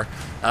stuck there.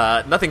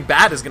 Nothing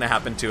bad is going to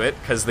happen to it,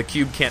 because the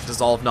cube can't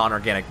dissolve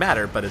non-organic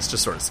matter, but it's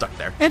just sort of stuck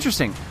there.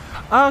 Interesting.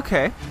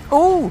 Okay.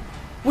 Oh,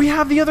 we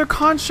have the other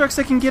constructs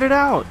that can get it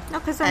out. No,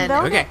 because then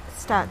they'll okay. get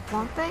stuck,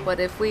 won't they?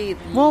 What if we...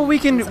 Well, we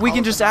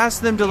can just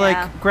ask them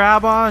to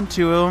grab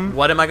onto him.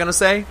 What am I going to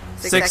say?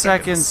 6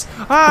 seconds.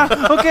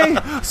 Okay.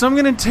 So I'm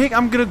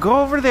gonna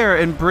go over there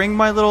and bring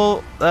my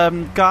little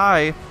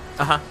guy.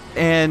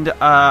 And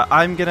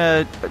I'm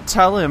gonna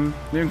tell him.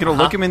 I'm gonna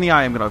look him in the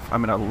eye. I'm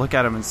gonna look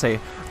at him and say,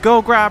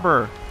 "Go grab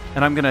her."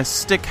 And I'm gonna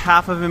stick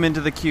half of him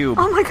into the cube.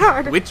 Oh my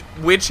god.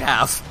 Which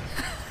half?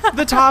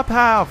 The top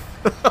half.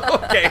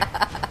 Okay.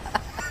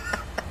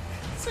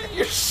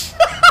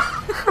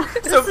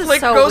 So Flick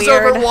so goes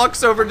weird. over,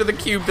 walks over to the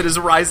cube that is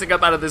rising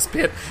up out of this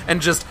pit,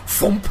 and just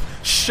thump,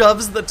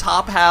 shoves the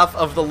top half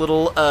of the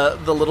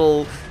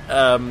little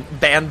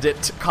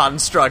bandit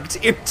construct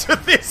into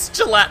this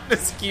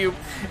gelatinous cube,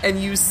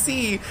 and you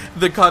see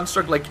the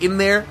construct in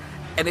there,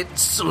 and it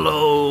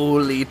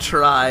slowly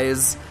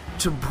tries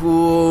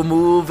to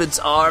move its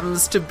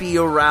arms to be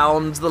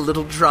around the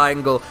little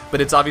triangle,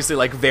 but it's obviously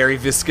like very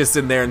viscous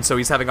in there, and so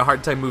he's having a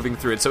hard time moving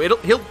through it. So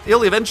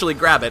he'll eventually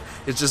grab it.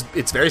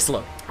 It's very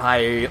slow.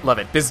 I love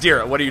it.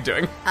 Bizdira, what are you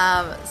doing?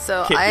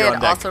 So Kit, I you're on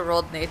had deck. also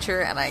rolled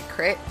nature and I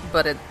crit,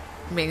 but it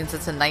means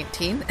it's a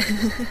 19.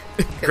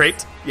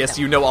 Great. Yes,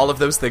 you know all of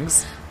those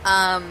things.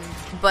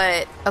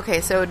 But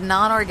okay, so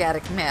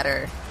non-organic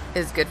matter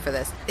is good for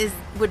this.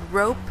 Would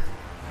rope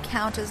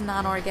count as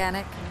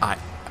non-organic?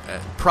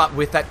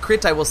 With that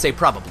crit, I will say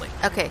probably.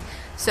 Okay,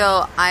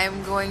 so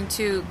I'm going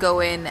to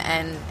go in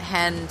and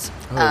hand.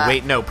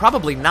 Wait, no,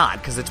 probably not,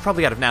 because it's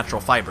probably out of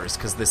natural fibers.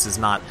 Because this is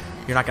not.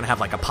 You're not going to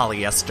have like a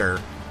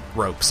polyester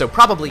rope. So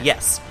probably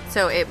yes.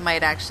 So it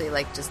might actually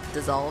like just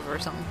dissolve or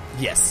something.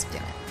 Yes.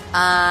 Damn it.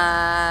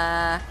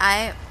 I'm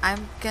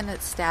gonna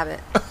stab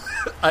it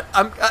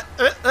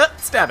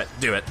Stab it.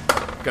 Do it.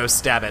 Go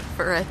stab it.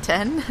 for a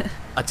 10.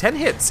 A 10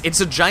 hits.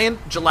 It's a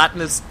giant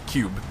gelatinous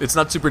cube. It's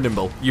not super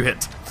nimble. You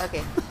hit.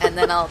 Okay, and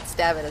then I'll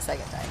stab it a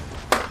second time,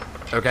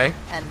 Okay.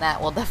 and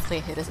that will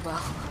definitely hit as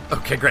well.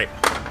 Okay, great.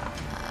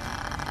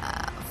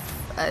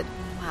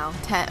 Wow,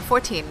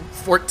 14.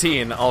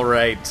 14. All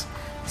right.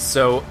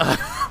 So,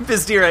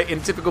 Bizdira,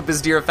 in typical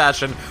Bizdira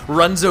fashion,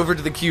 runs over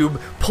to the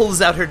cube,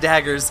 pulls out her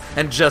daggers,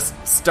 and just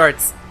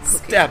starts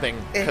stabbing.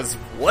 Because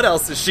what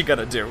else is she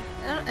gonna do?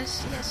 I don't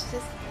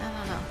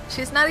know.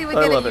 She's not even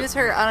I gonna love it. use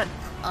her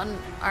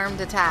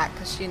unarmed attack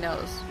because she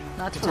knows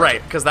not to touch Right,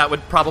 it. because that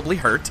would probably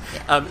hurt.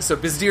 So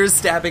Bizdira's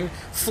stabbing.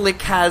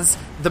 Flick has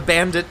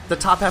the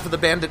top half of the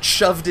bandit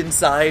shoved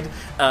inside.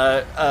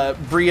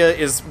 Bria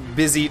is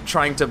busy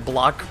trying to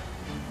block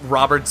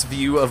Robert's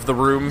view of the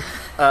room.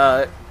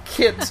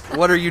 Kit,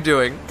 what are you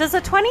doing? Does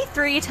a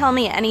 23 tell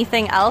me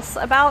anything else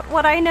about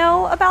what I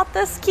know about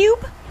this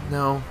cube?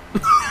 No.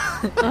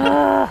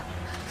 I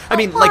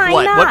mean, like why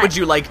what? not? What would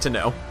you like to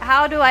know?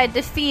 How do I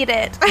defeat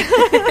it?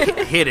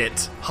 Hit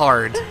it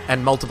hard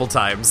and multiple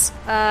times.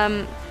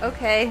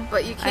 Okay.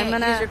 But you can't I'm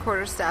gonna- use your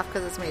quarterstaff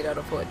because it's made out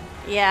of wood.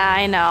 Yeah,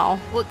 I know.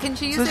 Well, can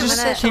she use So it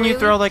just when can you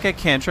throw like a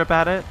cantrip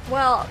at it?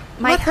 Well,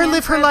 my Let her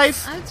live her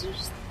life. I'm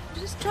just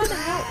trying to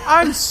help.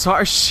 I'm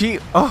sorry.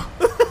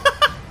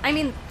 I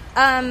mean,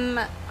 I'm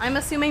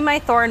assuming my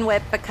thorn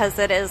whip, because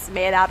it is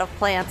made out of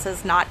plants,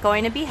 is not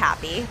going to be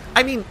happy.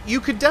 I mean, you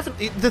could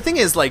definitely... The thing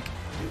is, like,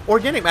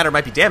 organic matter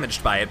might be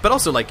damaged by it, but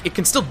also, like, it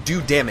can still do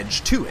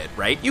damage to it,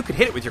 right? You could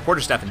hit it with your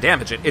quarterstaff and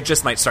damage it. It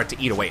just might start to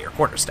eat away your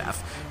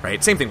quarterstaff,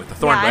 right? Same thing with the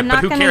thorn Yeah, whip, I'm but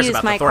not who gonna cares use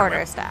about my the thorn whip?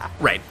 quarterstaff.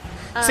 Right.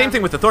 Same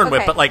thing with the thorn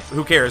whip, okay. but, like,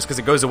 who cares? Because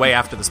it goes away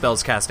after the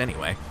spell's cast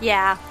anyway.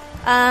 Yeah.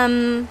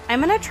 I'm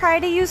gonna try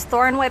to use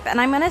thorn whip,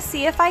 and I'm gonna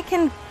see if I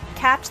can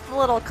catch the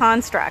little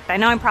construct. I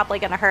know I'm probably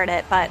gonna hurt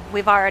it, but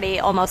we've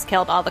already almost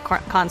killed all the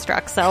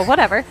constructs, so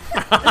whatever.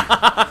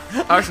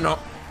 Actually, no.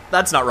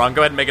 That's not wrong.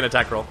 Go ahead and make an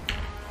attack roll.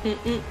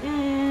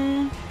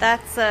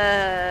 That's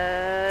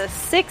a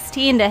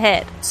 16 to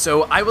hit.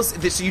 So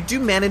so you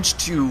do manage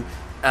to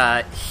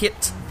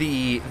hit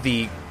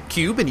the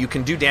cube, and you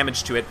can do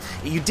damage to it.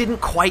 You didn't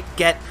quite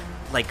get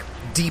like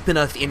deep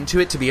enough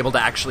into it to be able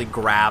to actually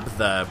grab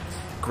the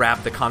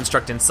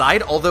construct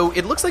inside. Although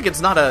it looks like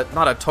it's not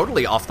a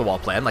totally off the wall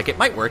plan. Like, it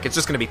might work. It's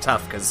just going to be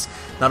tough because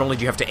not only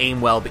do you have to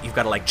aim well, but you've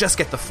got to like just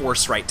get the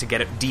force right to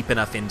get it deep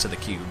enough into the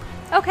cube.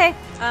 Okay,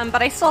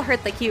 but I still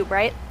hurt the cube,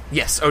 right?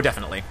 Yes. Oh,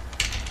 definitely.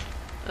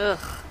 Ugh.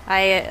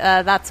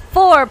 That's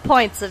 4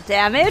 points of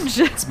damage.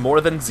 It's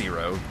more than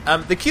 0.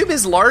 The cube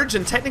is large,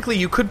 and technically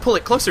you could pull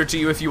it closer to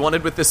you if you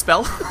wanted with this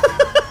spell.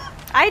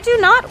 I do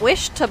not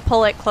wish to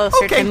pull it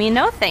closer Okay. to me,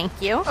 no thank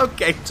you.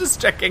 Okay, just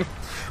checking.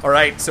 All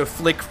right, so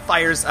Flick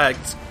fires,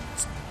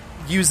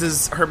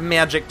 uses her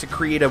magic to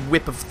create a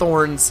whip of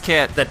thorns.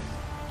 Kit,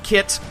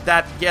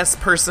 that yes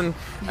person,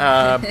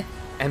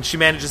 and she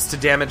manages to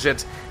damage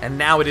it. And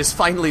now it is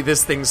finally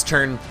this thing's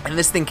turn, and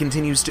this thing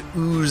continues to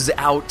ooze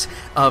out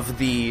of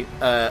the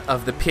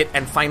pit,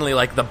 and finally,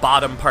 like, the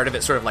bottom part of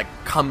it sort of like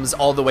comes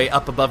all the way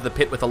up above the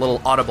pit with a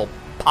little audible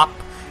pop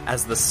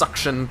as the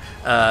suction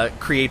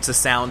creates a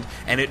sound,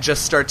 and it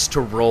just starts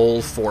to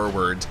roll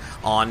forward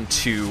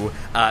onto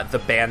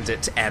the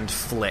bandit and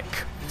Flick.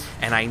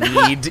 And I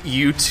need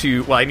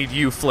I need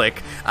you,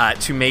 Flick,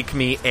 to make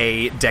me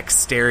a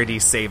dexterity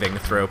saving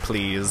throw,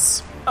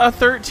 please. A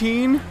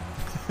 13.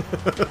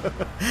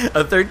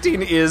 A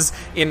 13 is,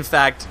 in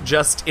fact,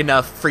 just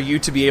enough for you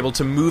to be able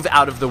to move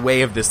out of the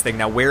way of this thing.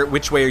 Now,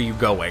 which way are you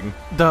going?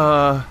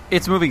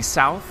 It's moving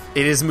south.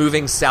 It is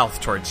moving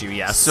south towards you,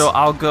 yes. So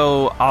I'll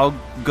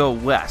go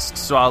west.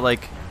 So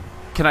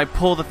can I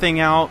pull the thing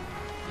out?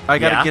 I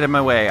gotta get in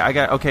my way.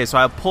 Okay, so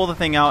I'll pull the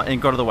thing out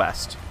and go to the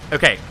west.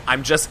 Okay,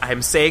 I'm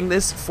saying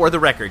this for the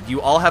record.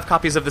 You all have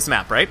copies of this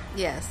map, right?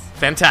 Yes.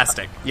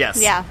 Fantastic.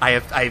 Yes. Yeah.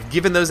 I've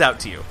given those out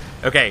to you.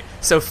 Okay,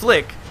 so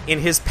Flick, in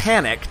his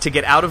panic to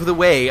get out of the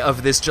way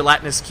of this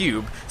gelatinous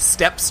cube,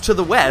 steps to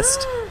the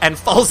west and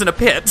falls in a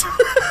pit.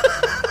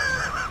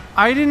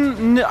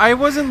 I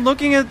wasn't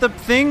looking at the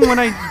thing when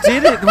I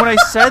did it, when I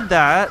said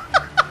that.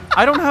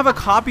 I don't have a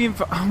copy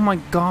of... Oh my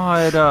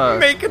god.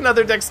 Make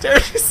another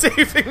dexterity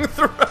saving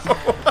throw.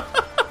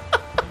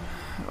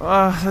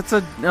 That's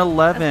an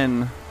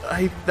 11.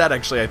 That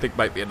actually, I think,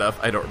 might be enough.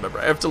 I don't remember.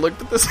 I have to look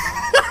at this.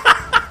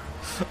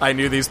 I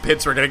knew these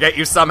pits were going to get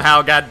you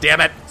somehow, god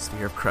damn it.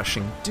 Sphere of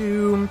Crushing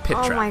Doom, pit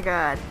trap. Oh my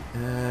god.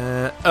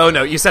 Oh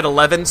no, you said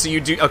 11, so you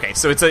do... Okay,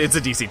 so it's a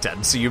DC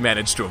 10, so you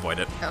managed to avoid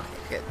it. Okay,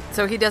 good.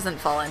 So he doesn't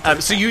fall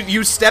into So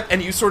you step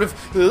and you sort of...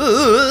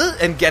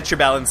 and get your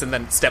balance and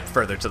then step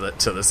further to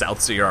the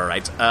south, so you're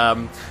alright.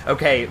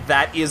 Okay,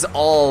 that is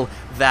all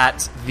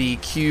that the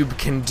cube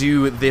can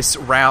do this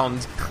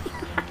round.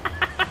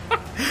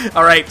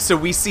 Alright, so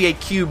we see a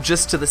cube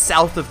just to the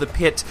south of the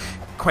pit,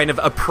 kind of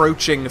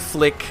approaching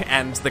Flick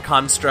and the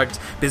construct.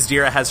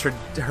 Bizdira has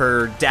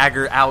her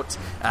dagger out.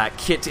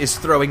 Kit is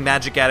throwing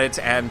magic at it,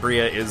 and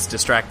Bria is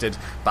distracted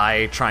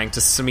by trying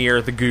to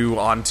smear the goo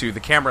onto the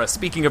camera.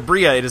 Speaking of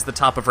Bria, it is the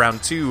top of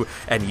round 2,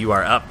 and you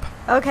are up.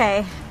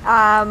 Okay.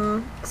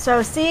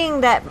 So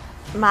seeing that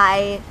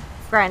my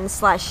friends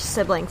 /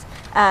 siblings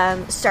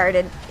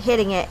started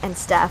hitting it and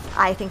stuff,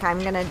 I think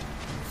I'm gonna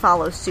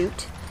follow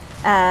suit.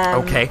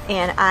 Okay.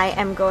 And I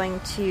am going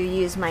to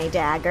use my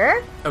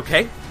dagger.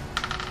 Okay.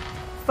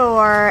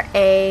 For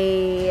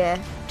a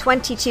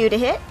 22 to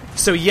hit.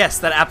 So yes,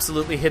 that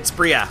absolutely hits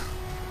Bria.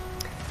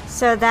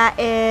 So that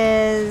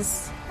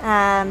is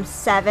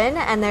 7,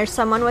 and there's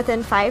someone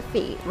within 5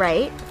 feet,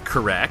 right?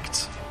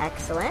 Correct.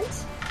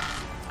 Excellent.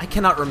 I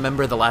cannot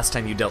remember the last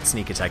time you dealt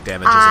sneak attack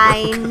damage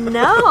I as a rogue.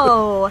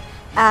 know.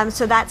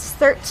 So that's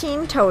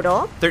 13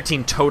 total.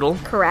 13 total.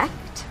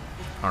 Correct.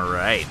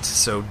 Alright,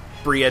 so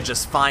Bria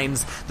just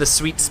finds the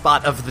sweet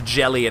spot of the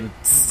jelly and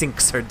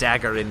sinks her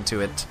dagger into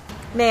it.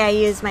 May I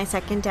use my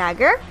second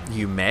dagger?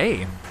 You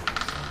may.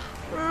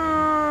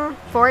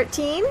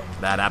 14.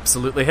 That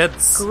absolutely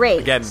hits. Great.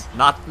 Again,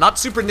 not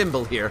super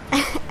nimble here.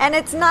 And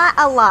it's not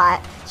a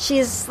lot.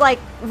 She's, like,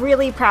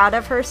 really proud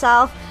of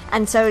herself,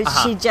 and so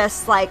she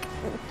just, like,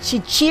 she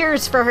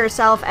cheers for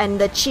herself, and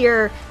the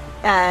cheer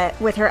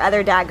with her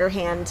other dagger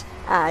hand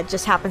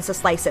just happens to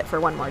slice it for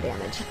 1 more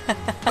damage.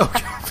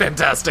 Okay,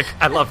 fantastic.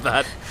 I love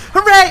that.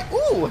 Hooray!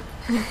 Ooh!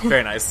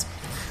 Very nice.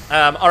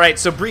 Alright,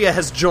 so Bria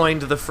has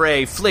joined the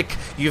fray. Flick,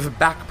 you've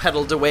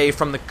backpedaled away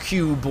from the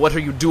cube. What are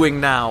you doing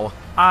now?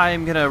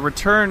 I'm going to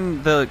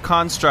return the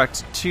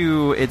construct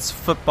to its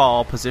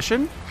football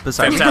position.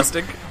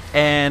 Fantastic.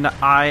 And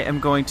I am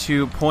going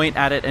to point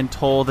at it and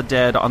toll the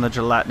dead on the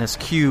gelatinous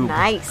cube.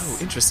 Nice.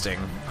 Oh, interesting.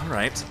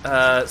 Alright,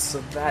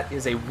 so that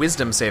is a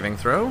wisdom saving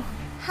throw.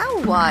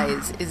 How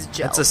wise is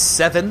Joe? That's a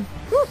 7.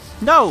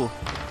 No!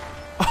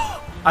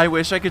 I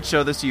wish I could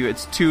show this to you.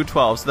 It's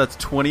 212, so that's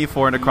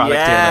 24 necrotic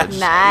damage. Nice.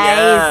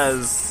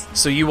 Yes.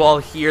 So you all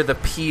hear the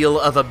peal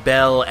of a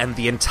bell, and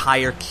the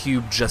entire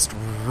cube just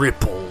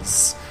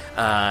ripples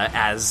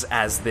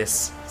as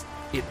this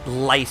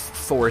life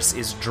force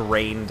is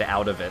drained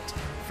out of it.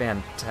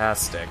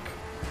 Fantastic.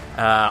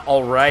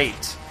 All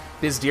right,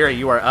 Bizdira,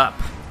 you are up.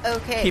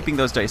 Okay. Keeping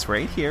those dice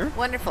right here,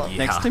 Wonderful. Yeah.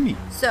 next to me.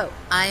 So,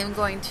 I am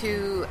going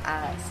to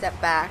step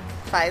back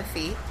 5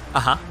 feet,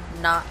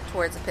 not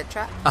towards a pit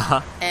trap,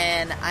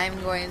 and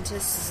I'm going to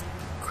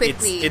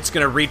quickly... It's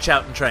going to reach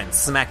out and try and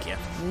smack you.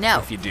 No.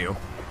 If you do.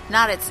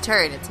 Not its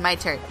turn, it's my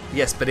turn.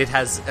 Yes, but it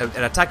has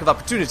an attack of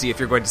opportunity if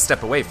you're going to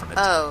step away from it.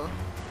 Oh,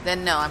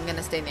 then no, I'm going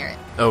to stay near it.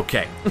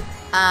 Okay.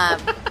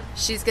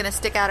 She's going to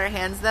stick out her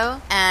hands,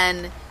 though,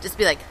 and just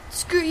be like,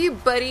 screw you,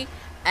 buddy,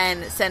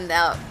 and send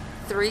out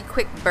 3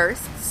 quick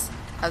bursts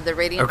of the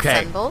Radiant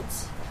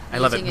Sunbolts. I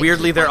love it.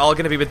 Weirdly, they're all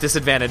going to be with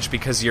disadvantage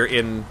because you're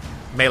in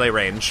melee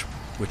range,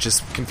 which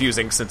is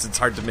confusing since it's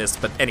hard to miss,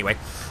 but anyway.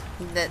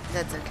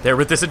 That's okay. They're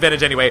with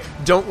disadvantage anyway.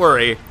 Don't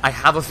worry. I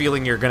have a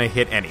feeling you're going to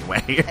hit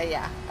anyway.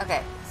 Yeah.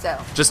 Okay,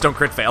 so... Just don't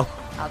crit fail.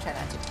 I'll try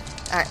not to.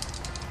 Alright.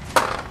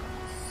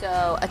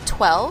 So, a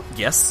 12.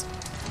 Yes.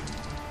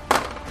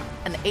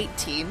 An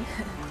 18.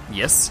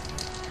 Yes.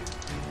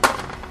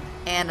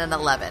 And an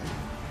 11.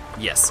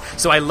 Yes.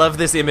 So I love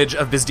this image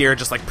of Bizdira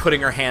just like putting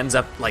her hands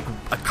up like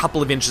a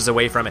couple of inches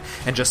away from it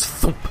and just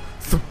thump,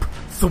 thump,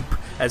 thump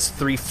as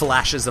 3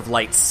 flashes of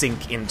light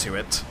sink into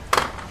it.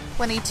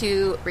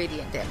 22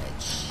 radiant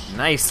damage.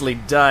 Nicely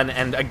done.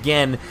 And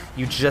again,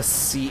 you just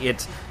see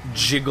it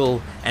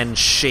jiggle and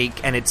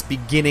shake, and it's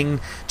beginning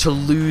to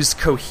lose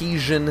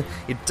cohesion.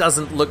 It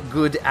doesn't look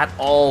good at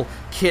all.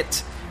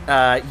 Kit,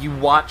 you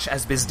watch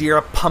as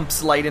Bizdira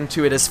pumps light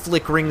into it as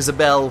Flick rings a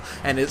bell,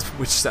 and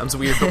which sounds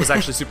weird but was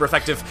actually super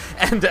effective.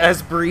 And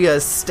as Bria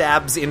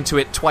stabs into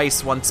it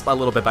twice, once a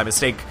little bit by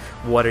mistake,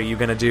 what are you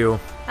going to do?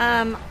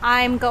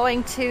 I'm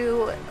going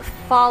to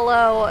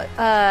follow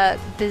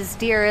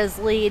Bizdira's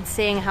lead,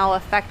 seeing how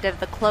effective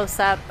the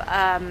close-up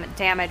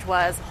damage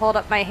was, hold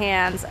up my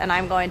hands, and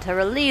I'm going to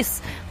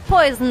release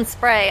poison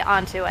spray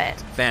onto it.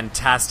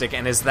 Fantastic.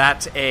 And is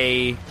that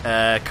a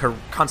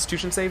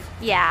Constitution save?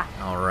 Yeah.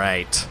 All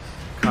right.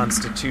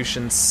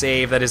 Constitution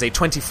save. That is a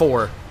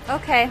 24.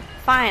 Okay,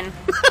 fine.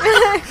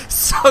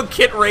 So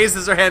Kit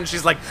raises her hand.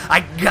 She's like, I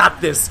got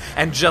this.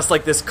 And just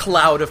like this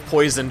cloud of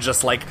poison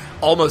just like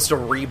almost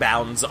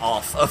rebounds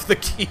off of the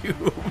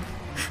cube.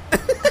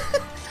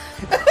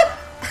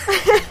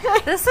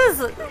 This is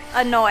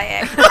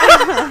annoying.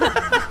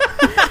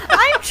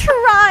 I'm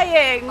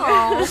trying.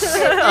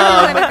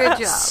 Doing a good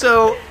job.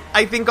 So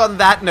I think on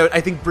that note,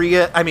 I think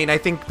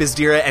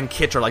Bizdira and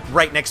Kit are like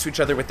right next to each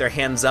other with their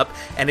hands up,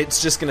 and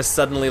it's just going to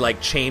suddenly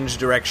like change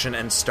direction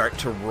and start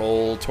to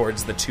roll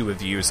towards the two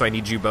of you. So I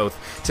need you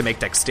both to make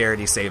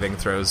dexterity saving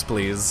throws,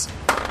 please.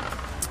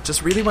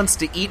 Just really wants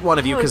to eat one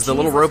of you because the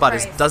little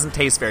robot doesn't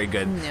taste very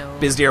good. No.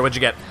 Bizdira, what'd you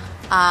get?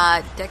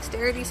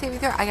 Dexterity saving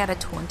throw. I got a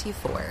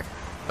 24.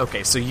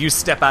 Okay, so you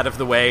step out of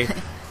the way.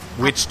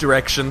 Which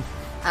direction?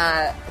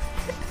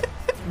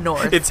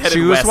 North. It's headed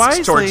Choose west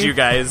wisely. towards you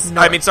guys.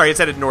 North. It's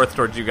headed north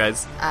towards you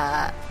guys.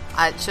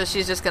 So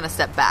she's just gonna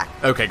step back.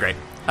 Okay, great.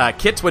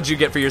 Kit, what'd you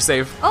get for your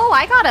save? Oh,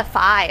 I got a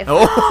 5.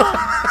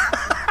 Oh.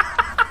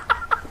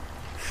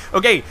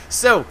 Okay,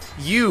 so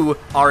you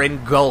are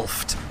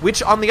engulfed,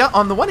 which on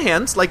the one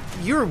hand, like,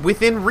 you're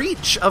within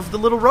reach of the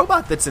little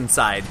robot that's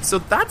inside, so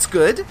that's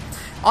good.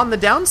 On the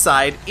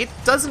downside, it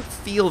doesn't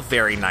feel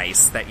very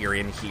nice that you're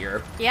in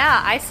here.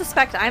 Yeah, I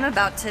suspect I'm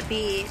about to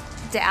be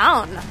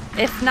down,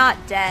 if not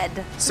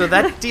dead. So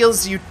that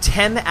deals you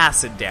 10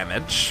 acid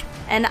damage.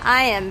 And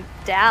I am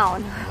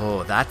down.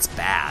 Oh, that's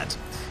bad.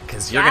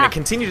 Because you're going to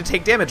continue to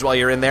take damage while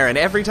you're in there, and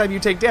every time you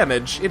take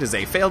damage, it is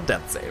a failed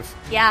death save.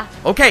 Yeah.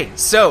 Okay,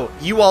 so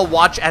you all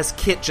watch as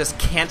Kit just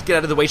can't get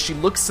out of the way. She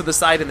looks to the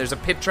side, and there's a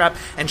pit trap,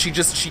 and she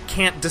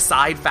can't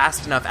decide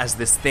fast enough as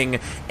this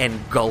thing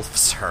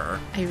engulfs her.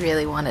 I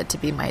really want it to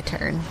be my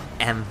turn.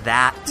 And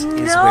that is where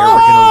we're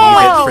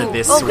going to leave it for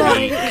this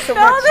week.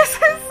 No, this is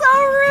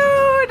so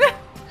rude.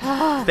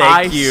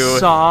 Thank you. I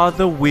saw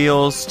the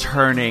wheels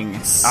turning.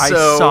 I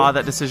saw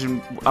that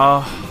decision.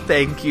 Oh.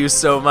 Thank you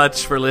so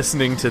much for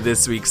listening to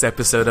this week's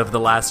episode of The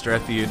Last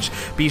Refuge.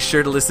 Be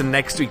sure to listen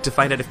next week to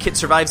find out if Kit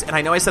survives. And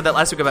I know I said that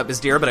last week about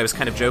Bizdira, but I was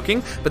kind of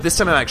joking. But this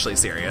time I'm actually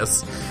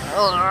serious.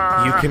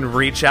 You can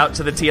reach out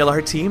to the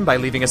TLR team by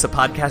leaving us a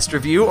podcast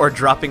review or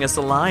dropping us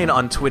a line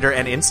on Twitter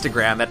and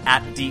Instagram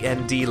at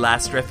DND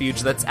Last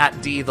Refuge. That's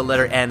at D, the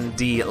letter N,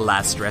 D,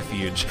 Last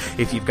Refuge.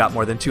 If you've got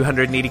more than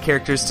 280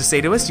 characters to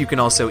say to us, you can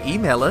also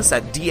email us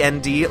at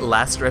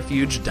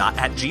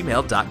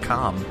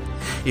dndlastrefuge@gmail.com.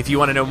 If you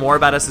want to know more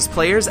about us as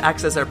players,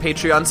 access our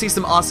Patreon, see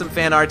some awesome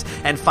fan art,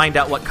 and find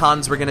out what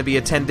cons we're going to be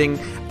attending,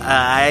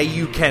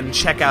 you can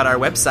check out our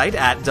website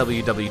at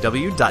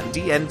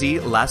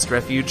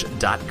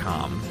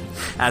www.dndlastrefuge.com.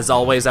 As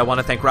always, I want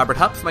to thank Robert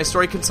Hupp, my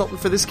story consultant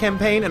for this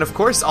campaign, and of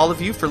course, all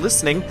of you for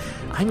listening.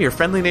 I'm your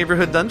friendly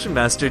neighborhood dungeon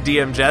master,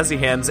 DM Jazzy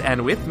Hands,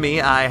 and with me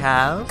I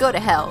have... Go to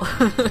hell.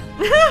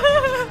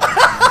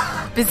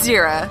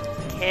 Bizdira.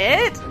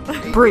 Kit?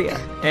 Bria.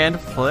 And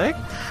Flick?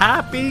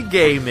 Happy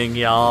gaming,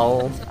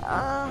 y'all.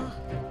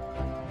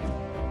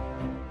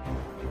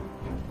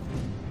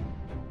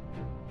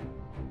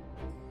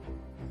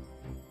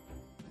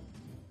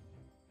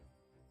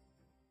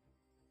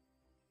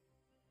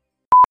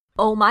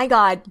 Oh my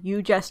god,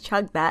 you just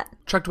chugged that.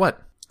 Chugged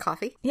what?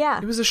 Coffee? Yeah.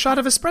 It was a shot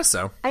of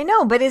espresso. I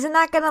know, but isn't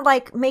that gonna,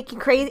 like, make you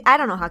crazy? I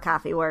don't know how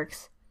coffee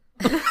works.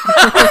 Do you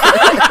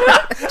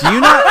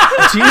not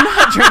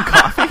drink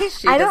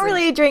coffee? I don't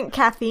really drink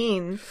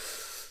caffeine.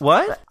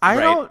 What? I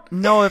Right. don't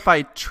know if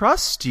I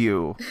trust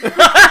you.